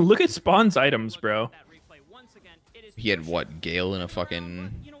 Look at Spawn's items, bro. He had what? Gale and a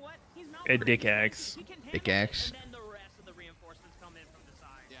fucking... A dick axe. Pickaxe?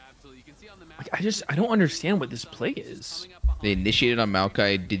 Like, I don't understand what this play is. They initiated on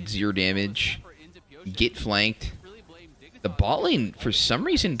Maokai, did 0 damage, get flanked. The bot lane, for some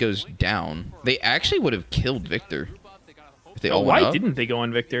reason, goes down. They actually would have killed Victor. If they all went Why up. didn't they go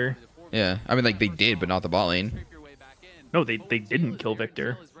on Victor? Yeah, I mean, like, they did, but not the bot lane. No, they didn't kill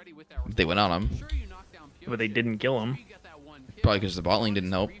Victor. They went on him. But they didn't kill him. Probably because the bot lane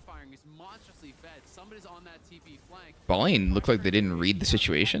didn't help. Bot lane looked like they didn't read the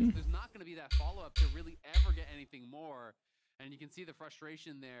situation. There's not going to be that follow-up to really ever get anything more. And you can see the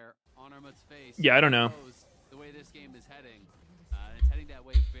frustration there on Armut's face. Yeah, I don't know. The way this game is heading. It's heading that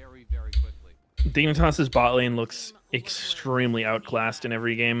way very, very quickly. Dignitas's bot lane looks extremely outclassed in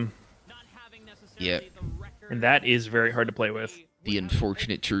every game. Yep. And that is very hard to play with. The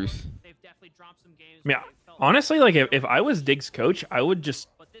unfortunate truth. Yeah, honestly, like if I was Dig's coach, I would just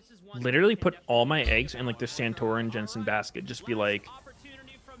literally put all my eggs in like the Santorin Jensen basket. Just be like,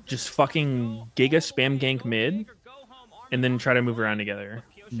 just fucking giga spam gank mid, and then try to move around together.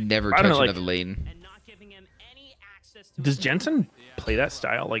 Never I touch don't know, like- another lane. Does Jensen play that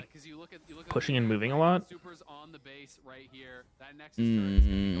style, like pushing and moving a lot? I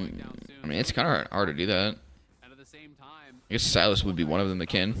mean, it's kind of hard to do that. I guess Silas would be one of them that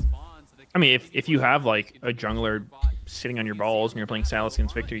can. I mean, if you have like a jungler sitting on your balls and you're playing Silas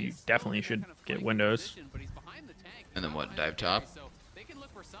against Victor, you definitely should get windows. And then what, dive top?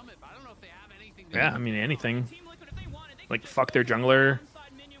 Yeah, I mean anything. Like fuck their jungler,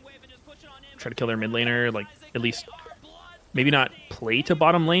 try to kill their mid laner, like at least maybe not play to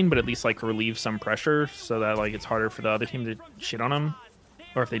bottom lane, but at least like relieve some pressure so that like it's harder for the other team to shit on them.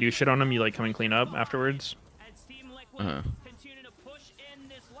 Or if they do shit on them, you like come and clean up afterwards. Uh-huh.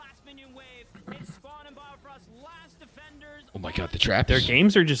 Oh my god, the traps. Their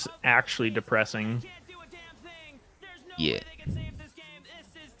games are just actually depressing. Yeah.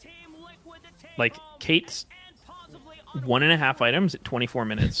 Like Kate's 1.5 items at 24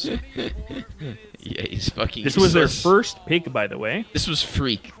 minutes. Yeah, he's fucking This was their useless. first pick, by the way. This was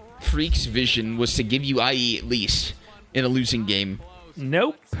Freak. Freak's vision was to give you IE at least in a losing game.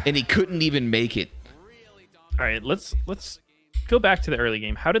 Nope. And he couldn't even make it. All right, let's go back to the early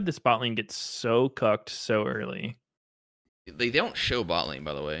game. How did this bot lane get so cucked so early? They don't show bot lane,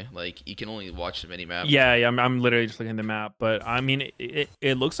 by the way. Like, you can only watch the mini map. Yeah, I'm literally just looking at the map, but I mean,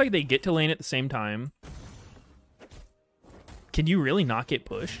 it looks like they get to lane at the same time. Can you really not get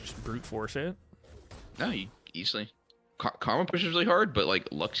pushed? Just brute force it? No, you easily. Karma pushes really hard, but like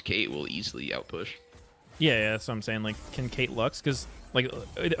Lux Kate will easily outpush. Yeah, that's what I'm saying. Like, can Kate Lux? Because, like,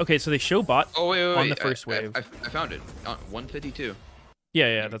 okay, so they show bot on the first wave. I found it. 152.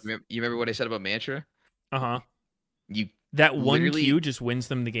 Yeah, that's... You remember what I said about Mantra? Uh-huh. That one Q just wins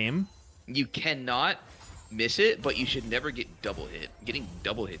them the game? You cannot miss it, but you should never get double hit. Getting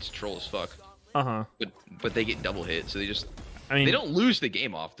double hits troll as fuck. Uh-huh. But they get double hit, so they just... I mean, they don't lose the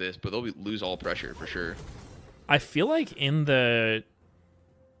game off this, but they'll lose all pressure for sure. I feel like in the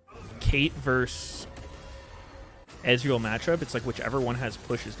Kate versus Ezreal matchup, it's like whichever one has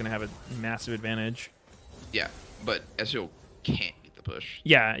push is going to have a massive advantage. Yeah, but Ezreal can't get the push.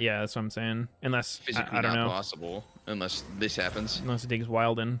 Yeah, that's what I'm saying. Unless, Physically I don't not know. possible, unless this happens. Unless Dig's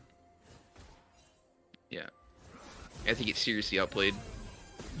Wilden. Yeah. I have to get seriously outplayed.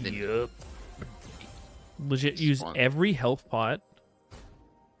 Then Yup. Legit use every health pot.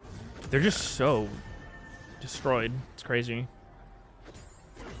 They're just so destroyed. It's crazy.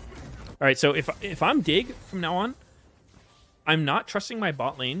 All right, so if I'm Dig from now on, I'm not trusting my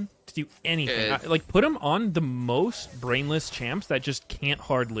bot lane to do anything. Like, put them on the most brainless champs that just can't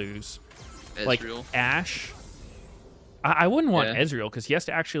hard lose. Ezreal. Like Ashe. I wouldn't want Ezreal because he has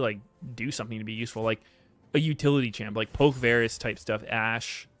to actually like do something to be useful, like a utility champ, like Poke Varus type stuff.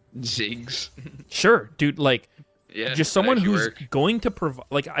 Ashe. Ziggs. Sure, dude. Like, Yeah, just someone that who's work. going to provide.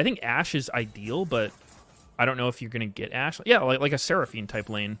 Like, I think Ashe is ideal, but I don't know if you're gonna get Ashe. Yeah, like a Seraphine type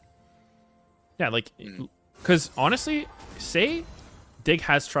lane. Yeah, like, because honestly, say Dig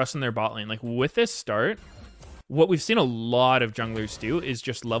has trust in their bot lane. Like with this start, what we've seen a lot of junglers do is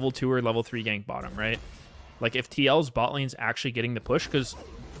just level 2 or level 3 gank bottom, right? Like if TL's bot lane's actually getting the push, because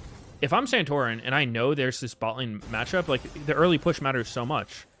if I'm Santorin and I know there's this bot lane matchup, like the early push matters so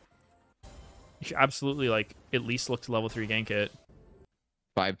much. You should absolutely like at least look to level 3 gank it.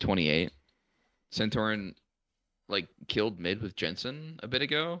 528. Centauran like killed mid with Jensen a bit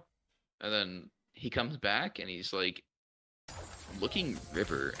ago, and then he comes back and he's like looking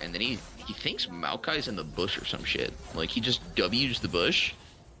river, and then he thinks Maokai's in the bush or some shit. Like he just W's the bush,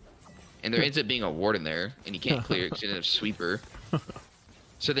 and there ends up being a ward in there, and he can't clear it because he doesn't have sweeper.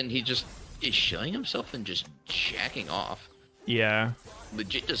 So then he just is shilling himself and just jacking off. Yeah.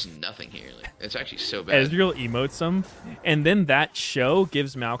 legit does nothing here. Like, it's actually so bad. Ezreal emotes him, and then that show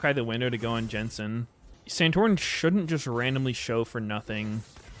gives Maokai the window to go on Jensen. Santorin shouldn't just randomly show for nothing.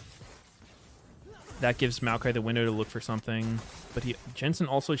 That gives Maokai the window to look for something. But Jensen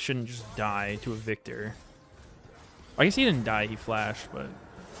also shouldn't just die to a Victor. I guess he didn't die, he flashed, but...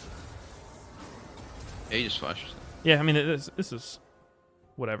 Yeah, he just flashed. Yeah, I mean, this is...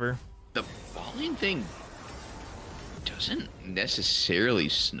 whatever. The falling thing doesn't necessarily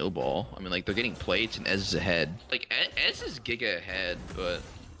snowball. I mean, like, they're getting plates and Ez is ahead. Like, Ez is Giga ahead, but...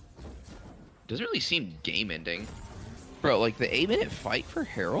 doesn't really seem game-ending. Bro, like, the 8-minute fight for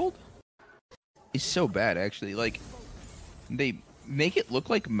Herald is so bad, actually. Like, they make it look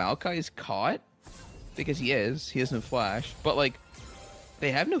like Maokai is caught, because he is. He has no flash. But, like,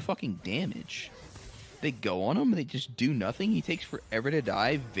 they have no fucking damage. They go on him, they just do nothing. He takes forever to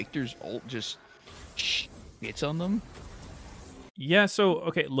die. Victor's ult just hits on them. Yeah, so,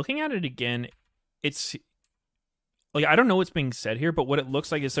 okay, looking at it again, it's... like, I don't know what's being said here, but what it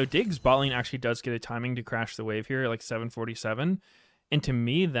looks like is, so Diggs bot lane actually does get a timing to crash the wave here, like 747. And to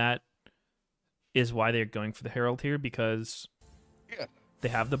me, that is why they're going for the Herald here, because they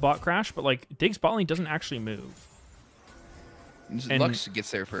have the bot crash, but, like, Diggs bot lane doesn't actually move. And Lux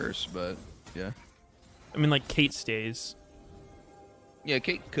gets there first, but, yeah. I mean, like, Kate stays. Yeah,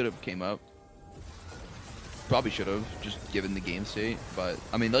 Kate could have came up. Probably should have, just given the game state. But,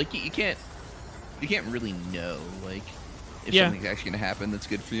 I mean, like, you can't really know, like, if something's actually going to happen that's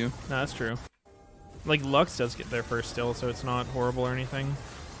good for you. No, that's true. Like, Lux does get there first still, so it's not horrible or anything.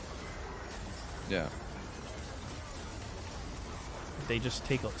 Yeah. They just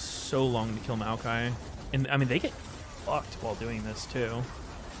take so long to kill Maokai. And, I mean, they get fucked while doing this, too.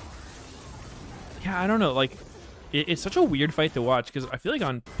 Yeah, I don't know. Like, it's such a weird fight to watch, because I feel like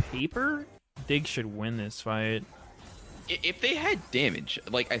on paper, Dig should win this fight. If they had damage,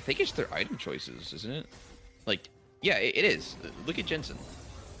 like, I think it's their item choices, isn't it? Like, yeah, it is. Look at Jensen.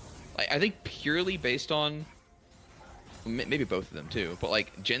 Like, I think purely based on... maybe both of them, too. But,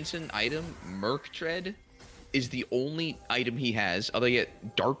 like, Jensen item, Merc Tread, is the only item he has. Other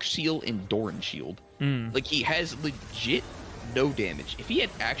yet, Dark Seal and Doran Shield. Like, he has legit no damage. If he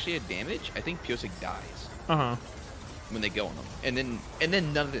had actually had damage, I think Piosik dies. When they go on him. And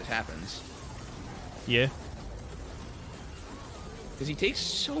then none of this happens. Yeah. Because he takes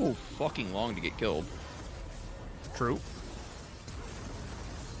so fucking long to get killed. True.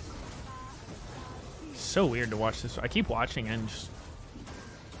 So weird to watch this. I keep watching and just...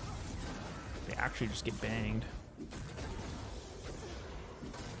 they actually just get banged.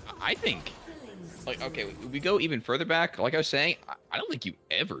 I think... like, okay, we go even further back. Like I was saying, I don't think you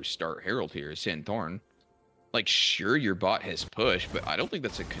ever start Herald here as Santorin. Like, sure, your bot has push, but I don't think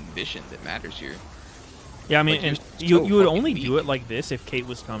that's a condition that matters here. Yeah, I mean, like, and so you would only weak. do it like this if Kate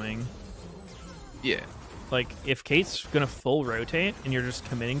was coming. Yeah. Like, if Kate's gonna full rotate and you're just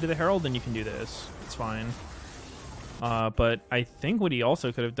committing to the Herald, then you can do this. It's fine. But I think what he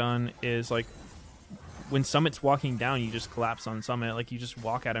also could have done is, like, when Summit's walking down, you just collapse on Summit. Like, you just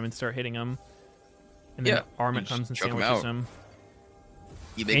walk at him and start hitting him. And then Armit comes and sandwiches him.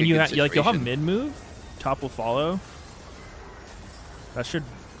 And you'll have mid move. Top will follow. That should...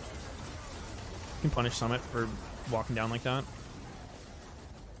 you can punish Summit for walking down like that.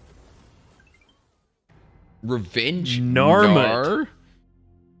 Revenge Narmut.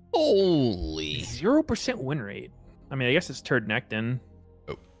 Holy. 0% win rate. I mean, I guess it's Turd Nectin.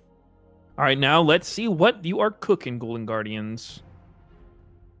 Oh. All right, now let's see what you are cooking, Golden Guardians.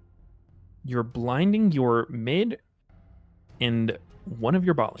 You're blinding your mid and one of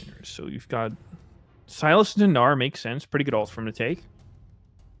your bot laners. So you've got Silas and Dinar, makes sense. Pretty good ult for him to take.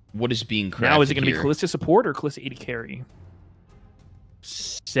 What is being crafted Now, is it going to be here? Kalista support or Kalista AD carry?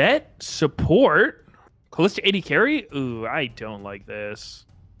 Set support? Kalista AD carry? Ooh, I don't like this.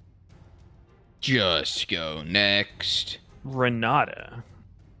 Just go next. Renata.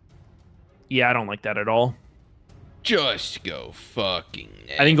 Yeah, I don't like that at all. Just go fucking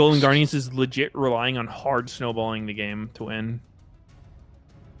next. I think Golden Guardians is legit relying on hard snowballing the game to win.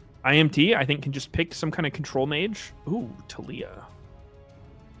 IMT, I think, can just pick some kind of control mage. Ooh, Talia.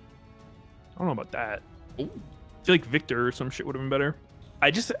 I don't know about that. Ooh. I feel like Victor or some shit would have been better.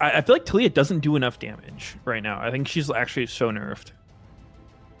 I feel like Talia doesn't do enough damage right now. I think she's actually so nerfed.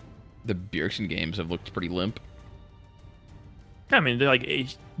 The Bjergsen games have looked pretty limp. I mean, like,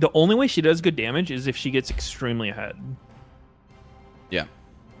 the only way she does good damage is if she gets extremely ahead. Yeah.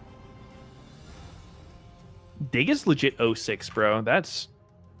 Dig is legit 06, bro. That's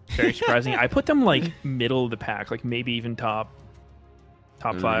very surprising. I put them, like, middle of the pack, like, maybe even top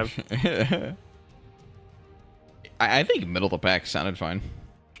 5. I think middle of the pack sounded fine.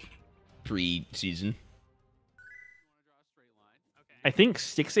 Pre-season. I think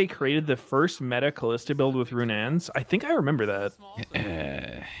 6A created the first meta Callista build with Runaan's. I think I remember that.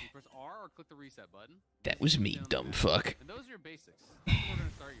 Press R or click the reset button. That was me, dumb fuck. And those are your basics. That's what we're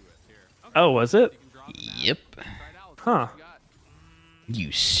gonna start you with here. Oh, was it? You can drop the map, Yep. try it out, see Huh. what you got.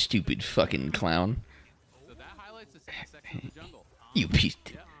 You stupid fucking clown. So that highlights the second section of the jungle. You piece.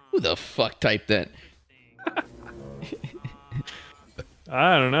 Who the fuck typed that?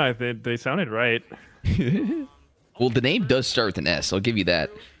 I don't know. They sounded right. Well, the name does start with an S. I'll give you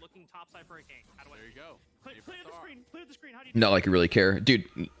that. Looking topside for a king. How do I There you go. clear the screen? Clear the screen. How do you Not like I really care, dude.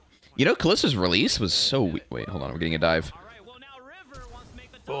 You know, Callista's release was so. Wait, hold on. I'm getting a dive. All right. Well, now River wants to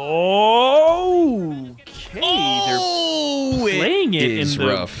make the Oh, okay. Oh, They're playing it in is the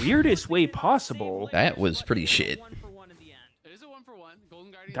rough. weirdest way possible. That was pretty shit. 1-for-1 in the end. It is a 1-for-1.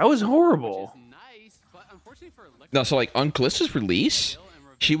 Golden Guardian. That was horrible. Which is nice, but unfortunately for Liquid, No, so like on Callista's release,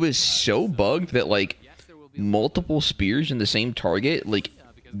 she was so bugged that like yes, there will be multiple spears in the same target like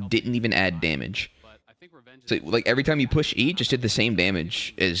didn't even add damage. but I think Revenge So like every time you push E, it just did the same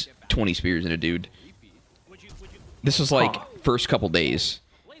damage as 20 spears in a dude. This was like first couple days.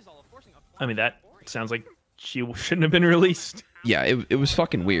 I mean, that sounds like she shouldn't have been released. Yeah, it was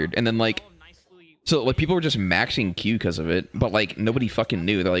fucking weird. And then like, so like people were just maxing Q because of it, but like nobody fucking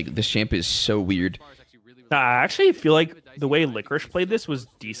knew. They're like, this champ is so weird. I actually feel like the way Licorice played this was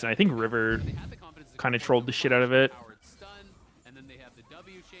decent. I think River kind of trolled the shit out of it. powered stun, and then they have the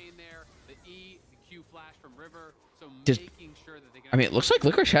W chain there, the E, the Q flash from River. So Just- making sure that they can I mean, it looks like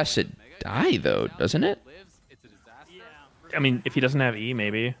Licorice has to die though, doesn't it? lives, it's a disaster. I mean, if he doesn't have E,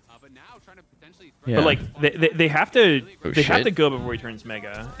 maybe. But now trying to potentially Yeah. But like, they have to Oh, they have shit. to go before he turns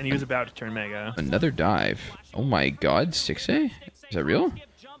Mega, and he was about to turn Mega. Another dive. Oh my god, 6A? Is that real?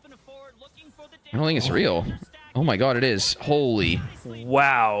 I don't think it's real. Oh my god, it is. Holy.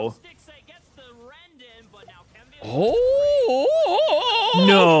 Wow. Oh!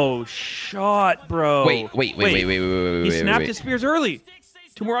 No shot, bro. Wait. He snapped his spears early.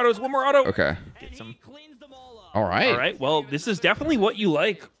 Two more autos, one more auto. Okay. Gets him. All right. All right. Well, this is definitely what you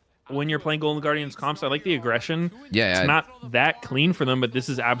like when you're playing Golden Guardians comps. I like the aggression. Yeah, It's not that clean for them, but this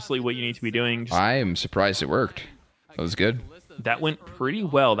is absolutely what you need to be doing. Just- I am surprised it worked. That was good. that went pretty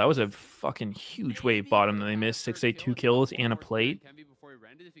well. That was a fucking huge wave bottom that they missed. 6A, 2 kills, and a plate.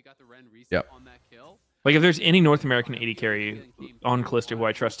 Yep. Like, if there's any North American 80 carry on Callista who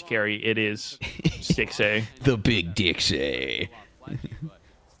I trust to carry, it is 6A. The big Dixie.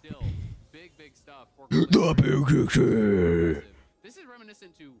 Still, big stuff. The big Dixie. This is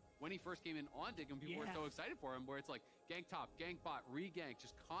reminiscent to when he first came in on Dig and people were so excited for him, where it's like gank top, gank bot, re-gank,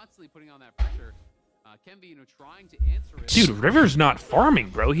 just constantly putting on that pressure. Kenby, trying to answer it. Dude, River's not farming,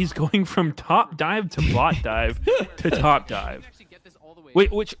 bro. He's going from top dive to bot dive to top dive.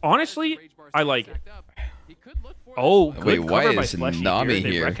 Wait, which honestly, I like it. Oh, good Wait, cover why by is Fleshy Nami here.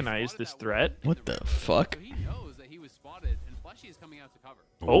 They here? recognize this threat. What the fuck? He knows that he was spotted, and Fleshy is coming out to cover.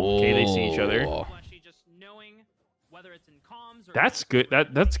 Okay, they see each other. Oh. Fleshy just knowing whether it's in comms or That's good.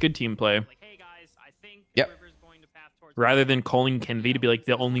 That's good team play. like, hey guys, I think Yep. River's going to path towards Rather than calling Kenvy to be like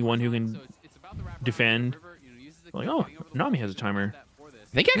the only one who can So it's about the wrap defend. River, uses the Like, kill, oh, getting over the Nami wall, has a timer. that for this.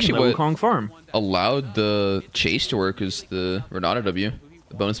 I think Let actually what Wukong farm. allowed the chase to work is the Renata W,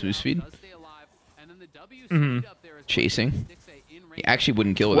 the bonus move speed. Does stay alive, and then the W Mhm. speed up there as well. Chasing. 6A in range. He actually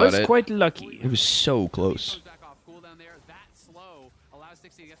wouldn't kill without Was it. quite lucky. It was so close. Comes back off cooldown there. That slow allows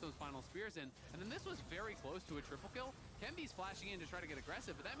 6A to get those final spears in. And then this was very close to a triple kill. Kenby's flashing in to try to get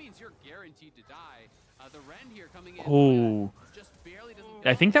aggressive, but that means you're guaranteed to die. The Ren here coming in. Oh, Just barely doesn't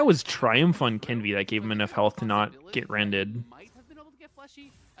I think that was Triumph on Kenvy that gave him enough health to not get rended. might have been able to get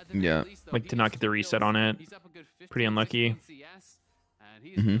Fleshy. At the very Yeah. least, though, Like, he to not can get the still- reset on it. he's up a good 50, Pretty unlucky. 16 CS, and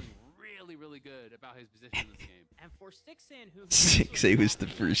he's Mhm. doing really good about his position in this game. and for Sixin, who 6A was the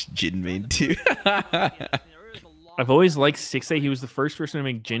first Jin main too. I've always liked 6A. He was the first person to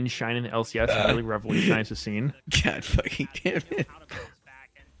make Jin shine in the LCS and really revolutionize the scene. God fucking damn it.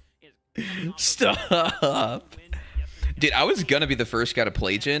 Stop. Dude, I was gonna be the first guy to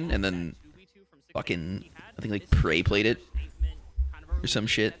play Jin, and then fucking, I think like Prey played it or some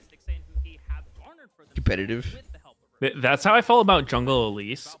shit. Competitive. That's how I felt about Jungle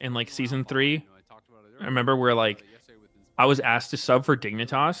Elise in like season 3. I remember where like I was asked to sub for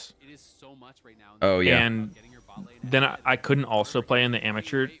Dignitas, It is so much right now. Oh yeah. and then I couldn't also play in the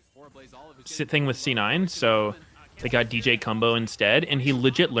amateur thing with C9, so they got DJ Kumbo instead, and he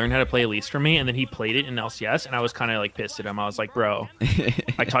legit learned how to play Elise from me, and then he played it in LCS, and I was kind of like pissed at him. I was like, bro,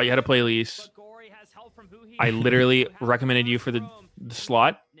 I taught you how to play Elise. I literally recommended you for the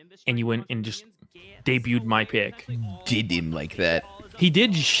slot, and you went and just debuted my pick. Did him like that. He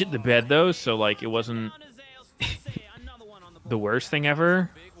did shit the bed though, so like it wasn't the worst thing ever.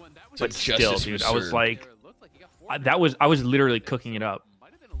 But still, justice dude, was I was served. like, I was literally cooking it up.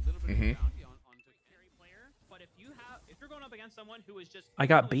 I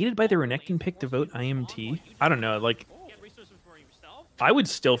got baited by the Renekton pick to vote IMT. I don't know, like, I would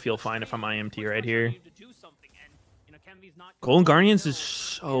still feel fine if I'm IMT right here. Golden Guardians is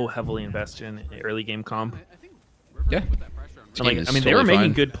so heavily invested in early game comp. Yeah. And, like, I mean, they were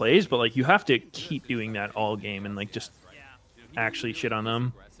making good plays, but like you have to keep doing that all game and like just actually shit on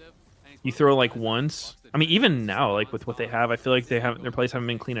them. You throw like once. I mean, even now, like with what they have, I feel like their plays haven't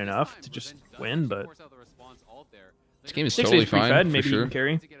been clean enough to just win. But This game is 6 totally days pre-fed, fine, for maybe you sure. can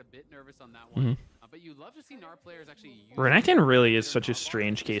carry. Mhm. Renekton really is such a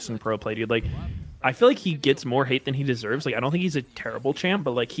strange case in pro play, dude. Like, I feel like he gets more hate than he deserves. Like, I don't think he's a terrible champ,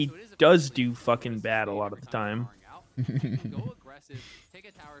 but like he does do fucking bad a lot of the time.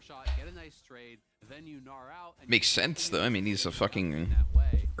 Makes sense though. I mean, he's a fucking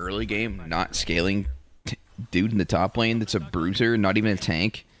early game, not scaling dude in the top lane. That's a bruiser, not even a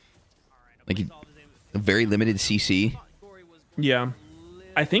tank. Like a very limited CC. Yeah,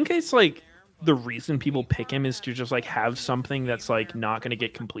 I think it's like the reason people pick him is to just like have something that's like not gonna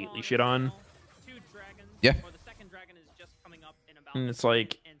get completely shit on. Yeah. And it's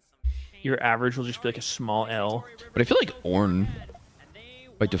like your average will just be like a small L. But I feel like Ornn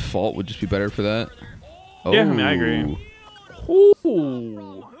by default would just be better for that. Oh, Yeah, I mean, I agree.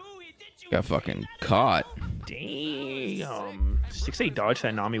 Ooh. Got fucking caught. Damn. 6-8 dodge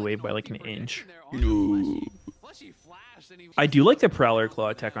that Nami wave by like an inch. I do like the Prowler Claw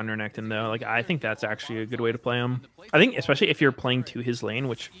attack on Renekton though. Like, I think that's actually a good way to play him. I think especially if you're playing to his lane,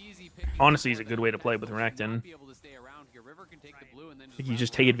 which honestly is a good way to play with Renekton. Like, you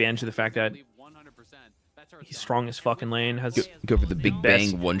just take advantage of the fact that he's strong as fucking lane. Has Go for the big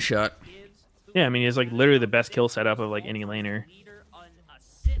best- bang one shot. Yeah, I mean, he's like literally the best kill setup of like any laner.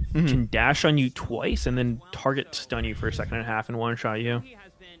 Can dash on you twice and then target stun you for a second and a half and one shot you.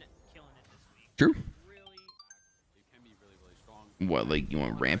 True. What, like you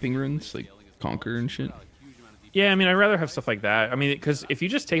want ramping runes, like Conquer and shit? Yeah, I mean, I'd rather have stuff like that. I mean, because if you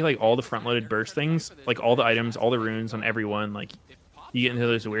just take like all the front-loaded burst things, like all the items, all the runes on everyone, like you get into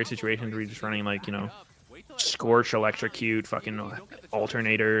those weird situations where you're just running like, you know, Scorch, Electrocute, fucking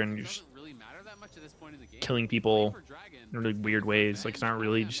Alternator, and you're just killing people in really weird ways. Like, it's not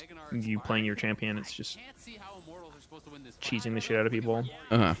really just you playing your champion, it's just cheesing the shit out of people.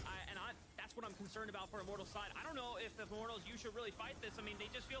 Uh-huh. That's what I'm concerned about for Immortals side. I don't know if Immortals, you should really fight this. I mean, they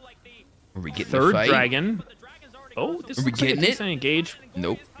just feel like they... Are we getting Third a fight? dragon. Oh, this Are we looks like a getting it? decent engage.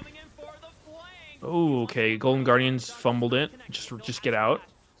 Nope. Oh, okay. Golden Guardians fumbled it. Just get out.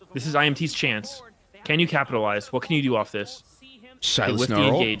 This is IMT's chance. Can you capitalize? What can you do off this? Okay, Silence with the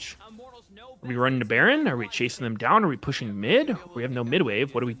Snarl. engage. Are we running to Baron? Are we chasing them down? Are we pushing mid? We have no mid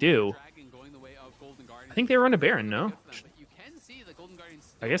wave. What do we do? I think they run to Baron, no?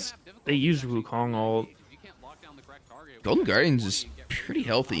 I guess they use Wukong all... Golden Guardians is pretty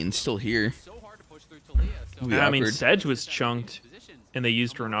healthy and still here. I mean, Sedge was chunked, and they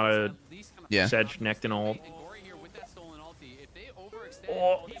used Renata, Yeah. Sedge, Nectin ult.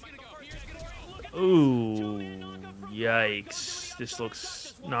 Oh. Ooh, yikes. This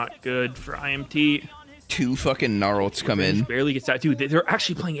looks not good for IMT. Two fucking Gnarls come in. Barely gets that. Dude, they're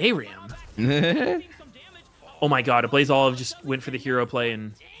actually playing ARAM. Oh my god, Blaze Olive just went for the hero play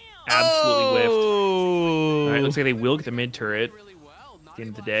and absolutely whiffed. All right, looks like they will get the mid turret at the end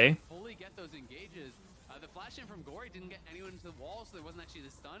of the day.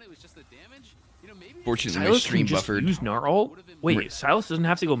 Fortunately, my Silas stream can just buffered. use Gnarl? Wait, Silas doesn't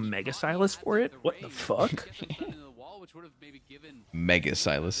have to go Mega Silas for it? What the fuck? Mega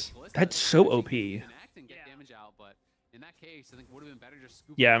Silas. That's so OP.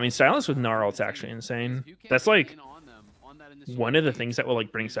 Yeah, I mean, Silas with Gnarl, it's actually insane. That's like one of the things that will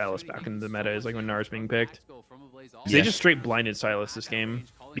like bring Silas back into the meta is like when Gnar's being picked. Yeah. They just straight blinded Silas this game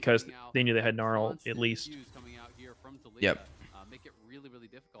because they knew they had Gnarl at least. Yep.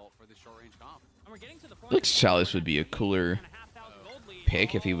 I think Silas would be a cooler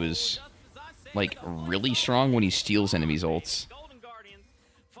pick if he was like really strong when he steals enemies' ults.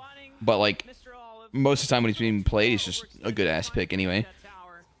 But like most of the time when he's being played, he's just a good ass pick anyway.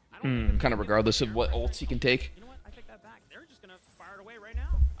 Kind of regardless of what ults he can take.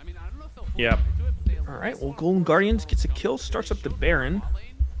 Yeah. All right. Well, Golden Guardians gets a kill, starts up the Baron.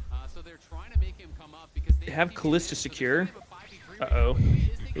 They have Callista secure. Uh-oh.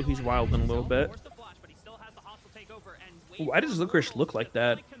 Oh, he's wilding a little bit. Why does Licorice look like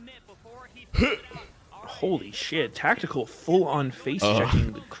that? Holy shit. Tactical full-on face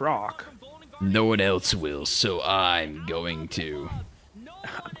checking the Croc. No one else will, so I'm going to.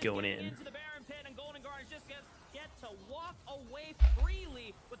 I'm going in.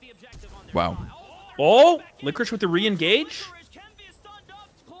 Wow. Oh, Licorice with the re-engage?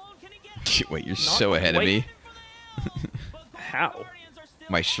 Wait, you're so ahead of me. How?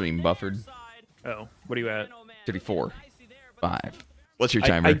 My stream buffered. Oh, what are you at? 34. 5. What's your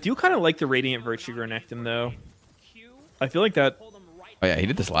timer? I do kind of like the Radiant Virtue Renekton, though. I feel like that... Oh, yeah, he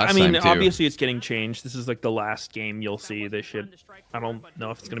did this last I mean, time, too. obviously it's getting changed. This is like the last game you'll see this shit. I don't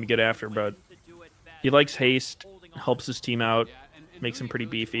know if it's going to be good after, but he likes haste, helps his team out, makes him pretty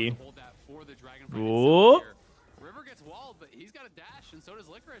beefy. Whoa. River gets walled, but he's got a dash, and so does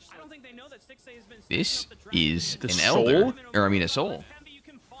Licorice. I don't think they know that 6A has been This is The an soul? elder. Or, I mean, a soul.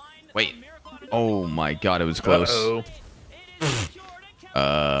 Wait. Oh, my God, it was close.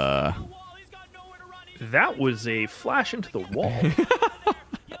 Uh-oh. That was a flash into the wall.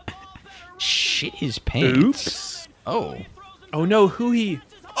 Shit his pants. Oops. Oh. Oh, no, who he...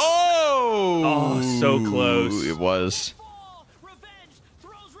 Oh! Oh, so close. It was.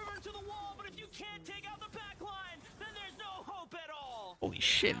 Holy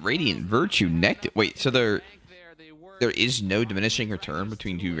shit, Radiant Virtue necked it. Wait, so there is no diminishing return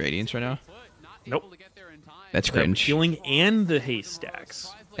between two Radiants right now? Nope. That's cringe. Healing and the haste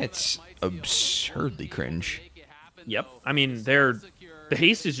stacks. That's absurdly cringe. Yep. I mean, the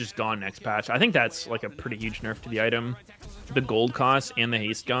haste is just gone next patch. I think that's like a pretty huge nerf to the item. The gold cost and the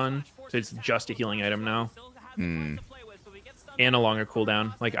haste gone. So it's just a healing item now. Hmm. And a longer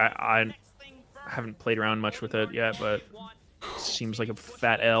cooldown. Like, I haven't played around much with it yet, but it seems like a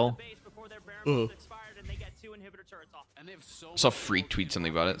fat L. Saw Freak tweet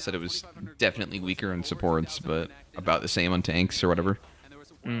something about it. Said it was definitely weaker on supports, but about the same on tanks or whatever.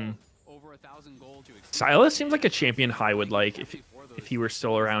 Mm. Silas seems like a champion High would like if he were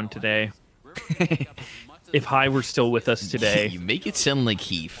still around today. If High were still with us today. You make it sound like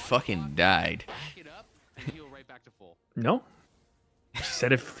he fucking died. No. She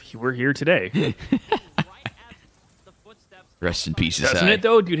said if he were here today. Rest in peace, Doesn't it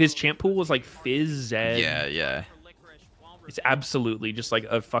though, dude? His champ pool was like Fizz, Zed. Yeah, yeah. It's absolutely just like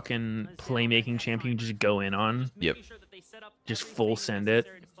a fucking playmaking champion you just go in on. Yep. Just full send it.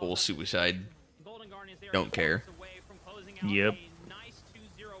 Full suicide. Don't care. Yep.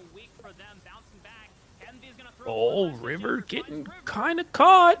 Oh, River getting kind of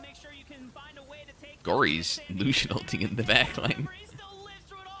caught. Gory's Lucian ulting in the backline.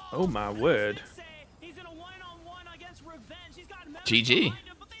 Oh my word. GG.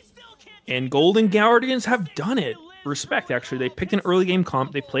 And Golden Guardians have done it. Respect, actually. They picked an early game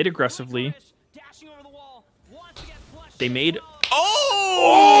comp. They played aggressively. They made...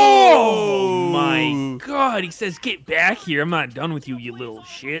 Oh my god. He says, get back here. I'm not done with you, you little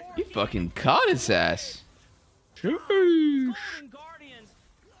shit. He fucking caught his ass. Sheesh.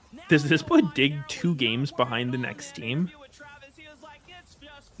 Does this put Dig 2 games behind the next team?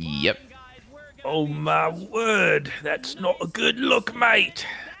 Yep. Oh my word. That's not a good look, mate.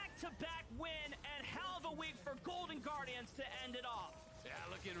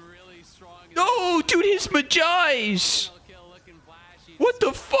 No, dude, his Magi's. What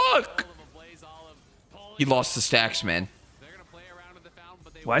the fuck? He lost the stacks, man.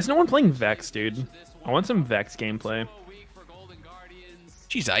 Why is no one playing Vex, dude? I want some Vex gameplay.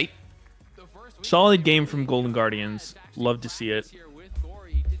 She's aight. Solid game from Golden Guardians. Love to see it.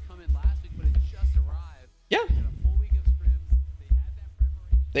 Yeah.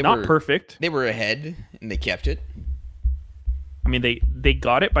 They Not were perfect. They were ahead, and they kept it. I mean, they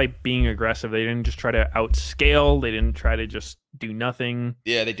got it by being aggressive. They didn't just try to outscale. They didn't try to just do nothing.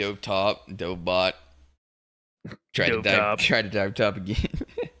 Yeah, they dove top, dove bot. Tried to dive top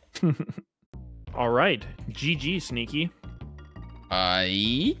again. All right. GG, Sneaky.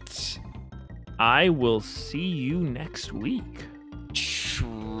 Aight. I will see you next week.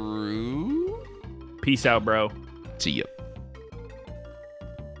 True. Peace out, bro. See ya.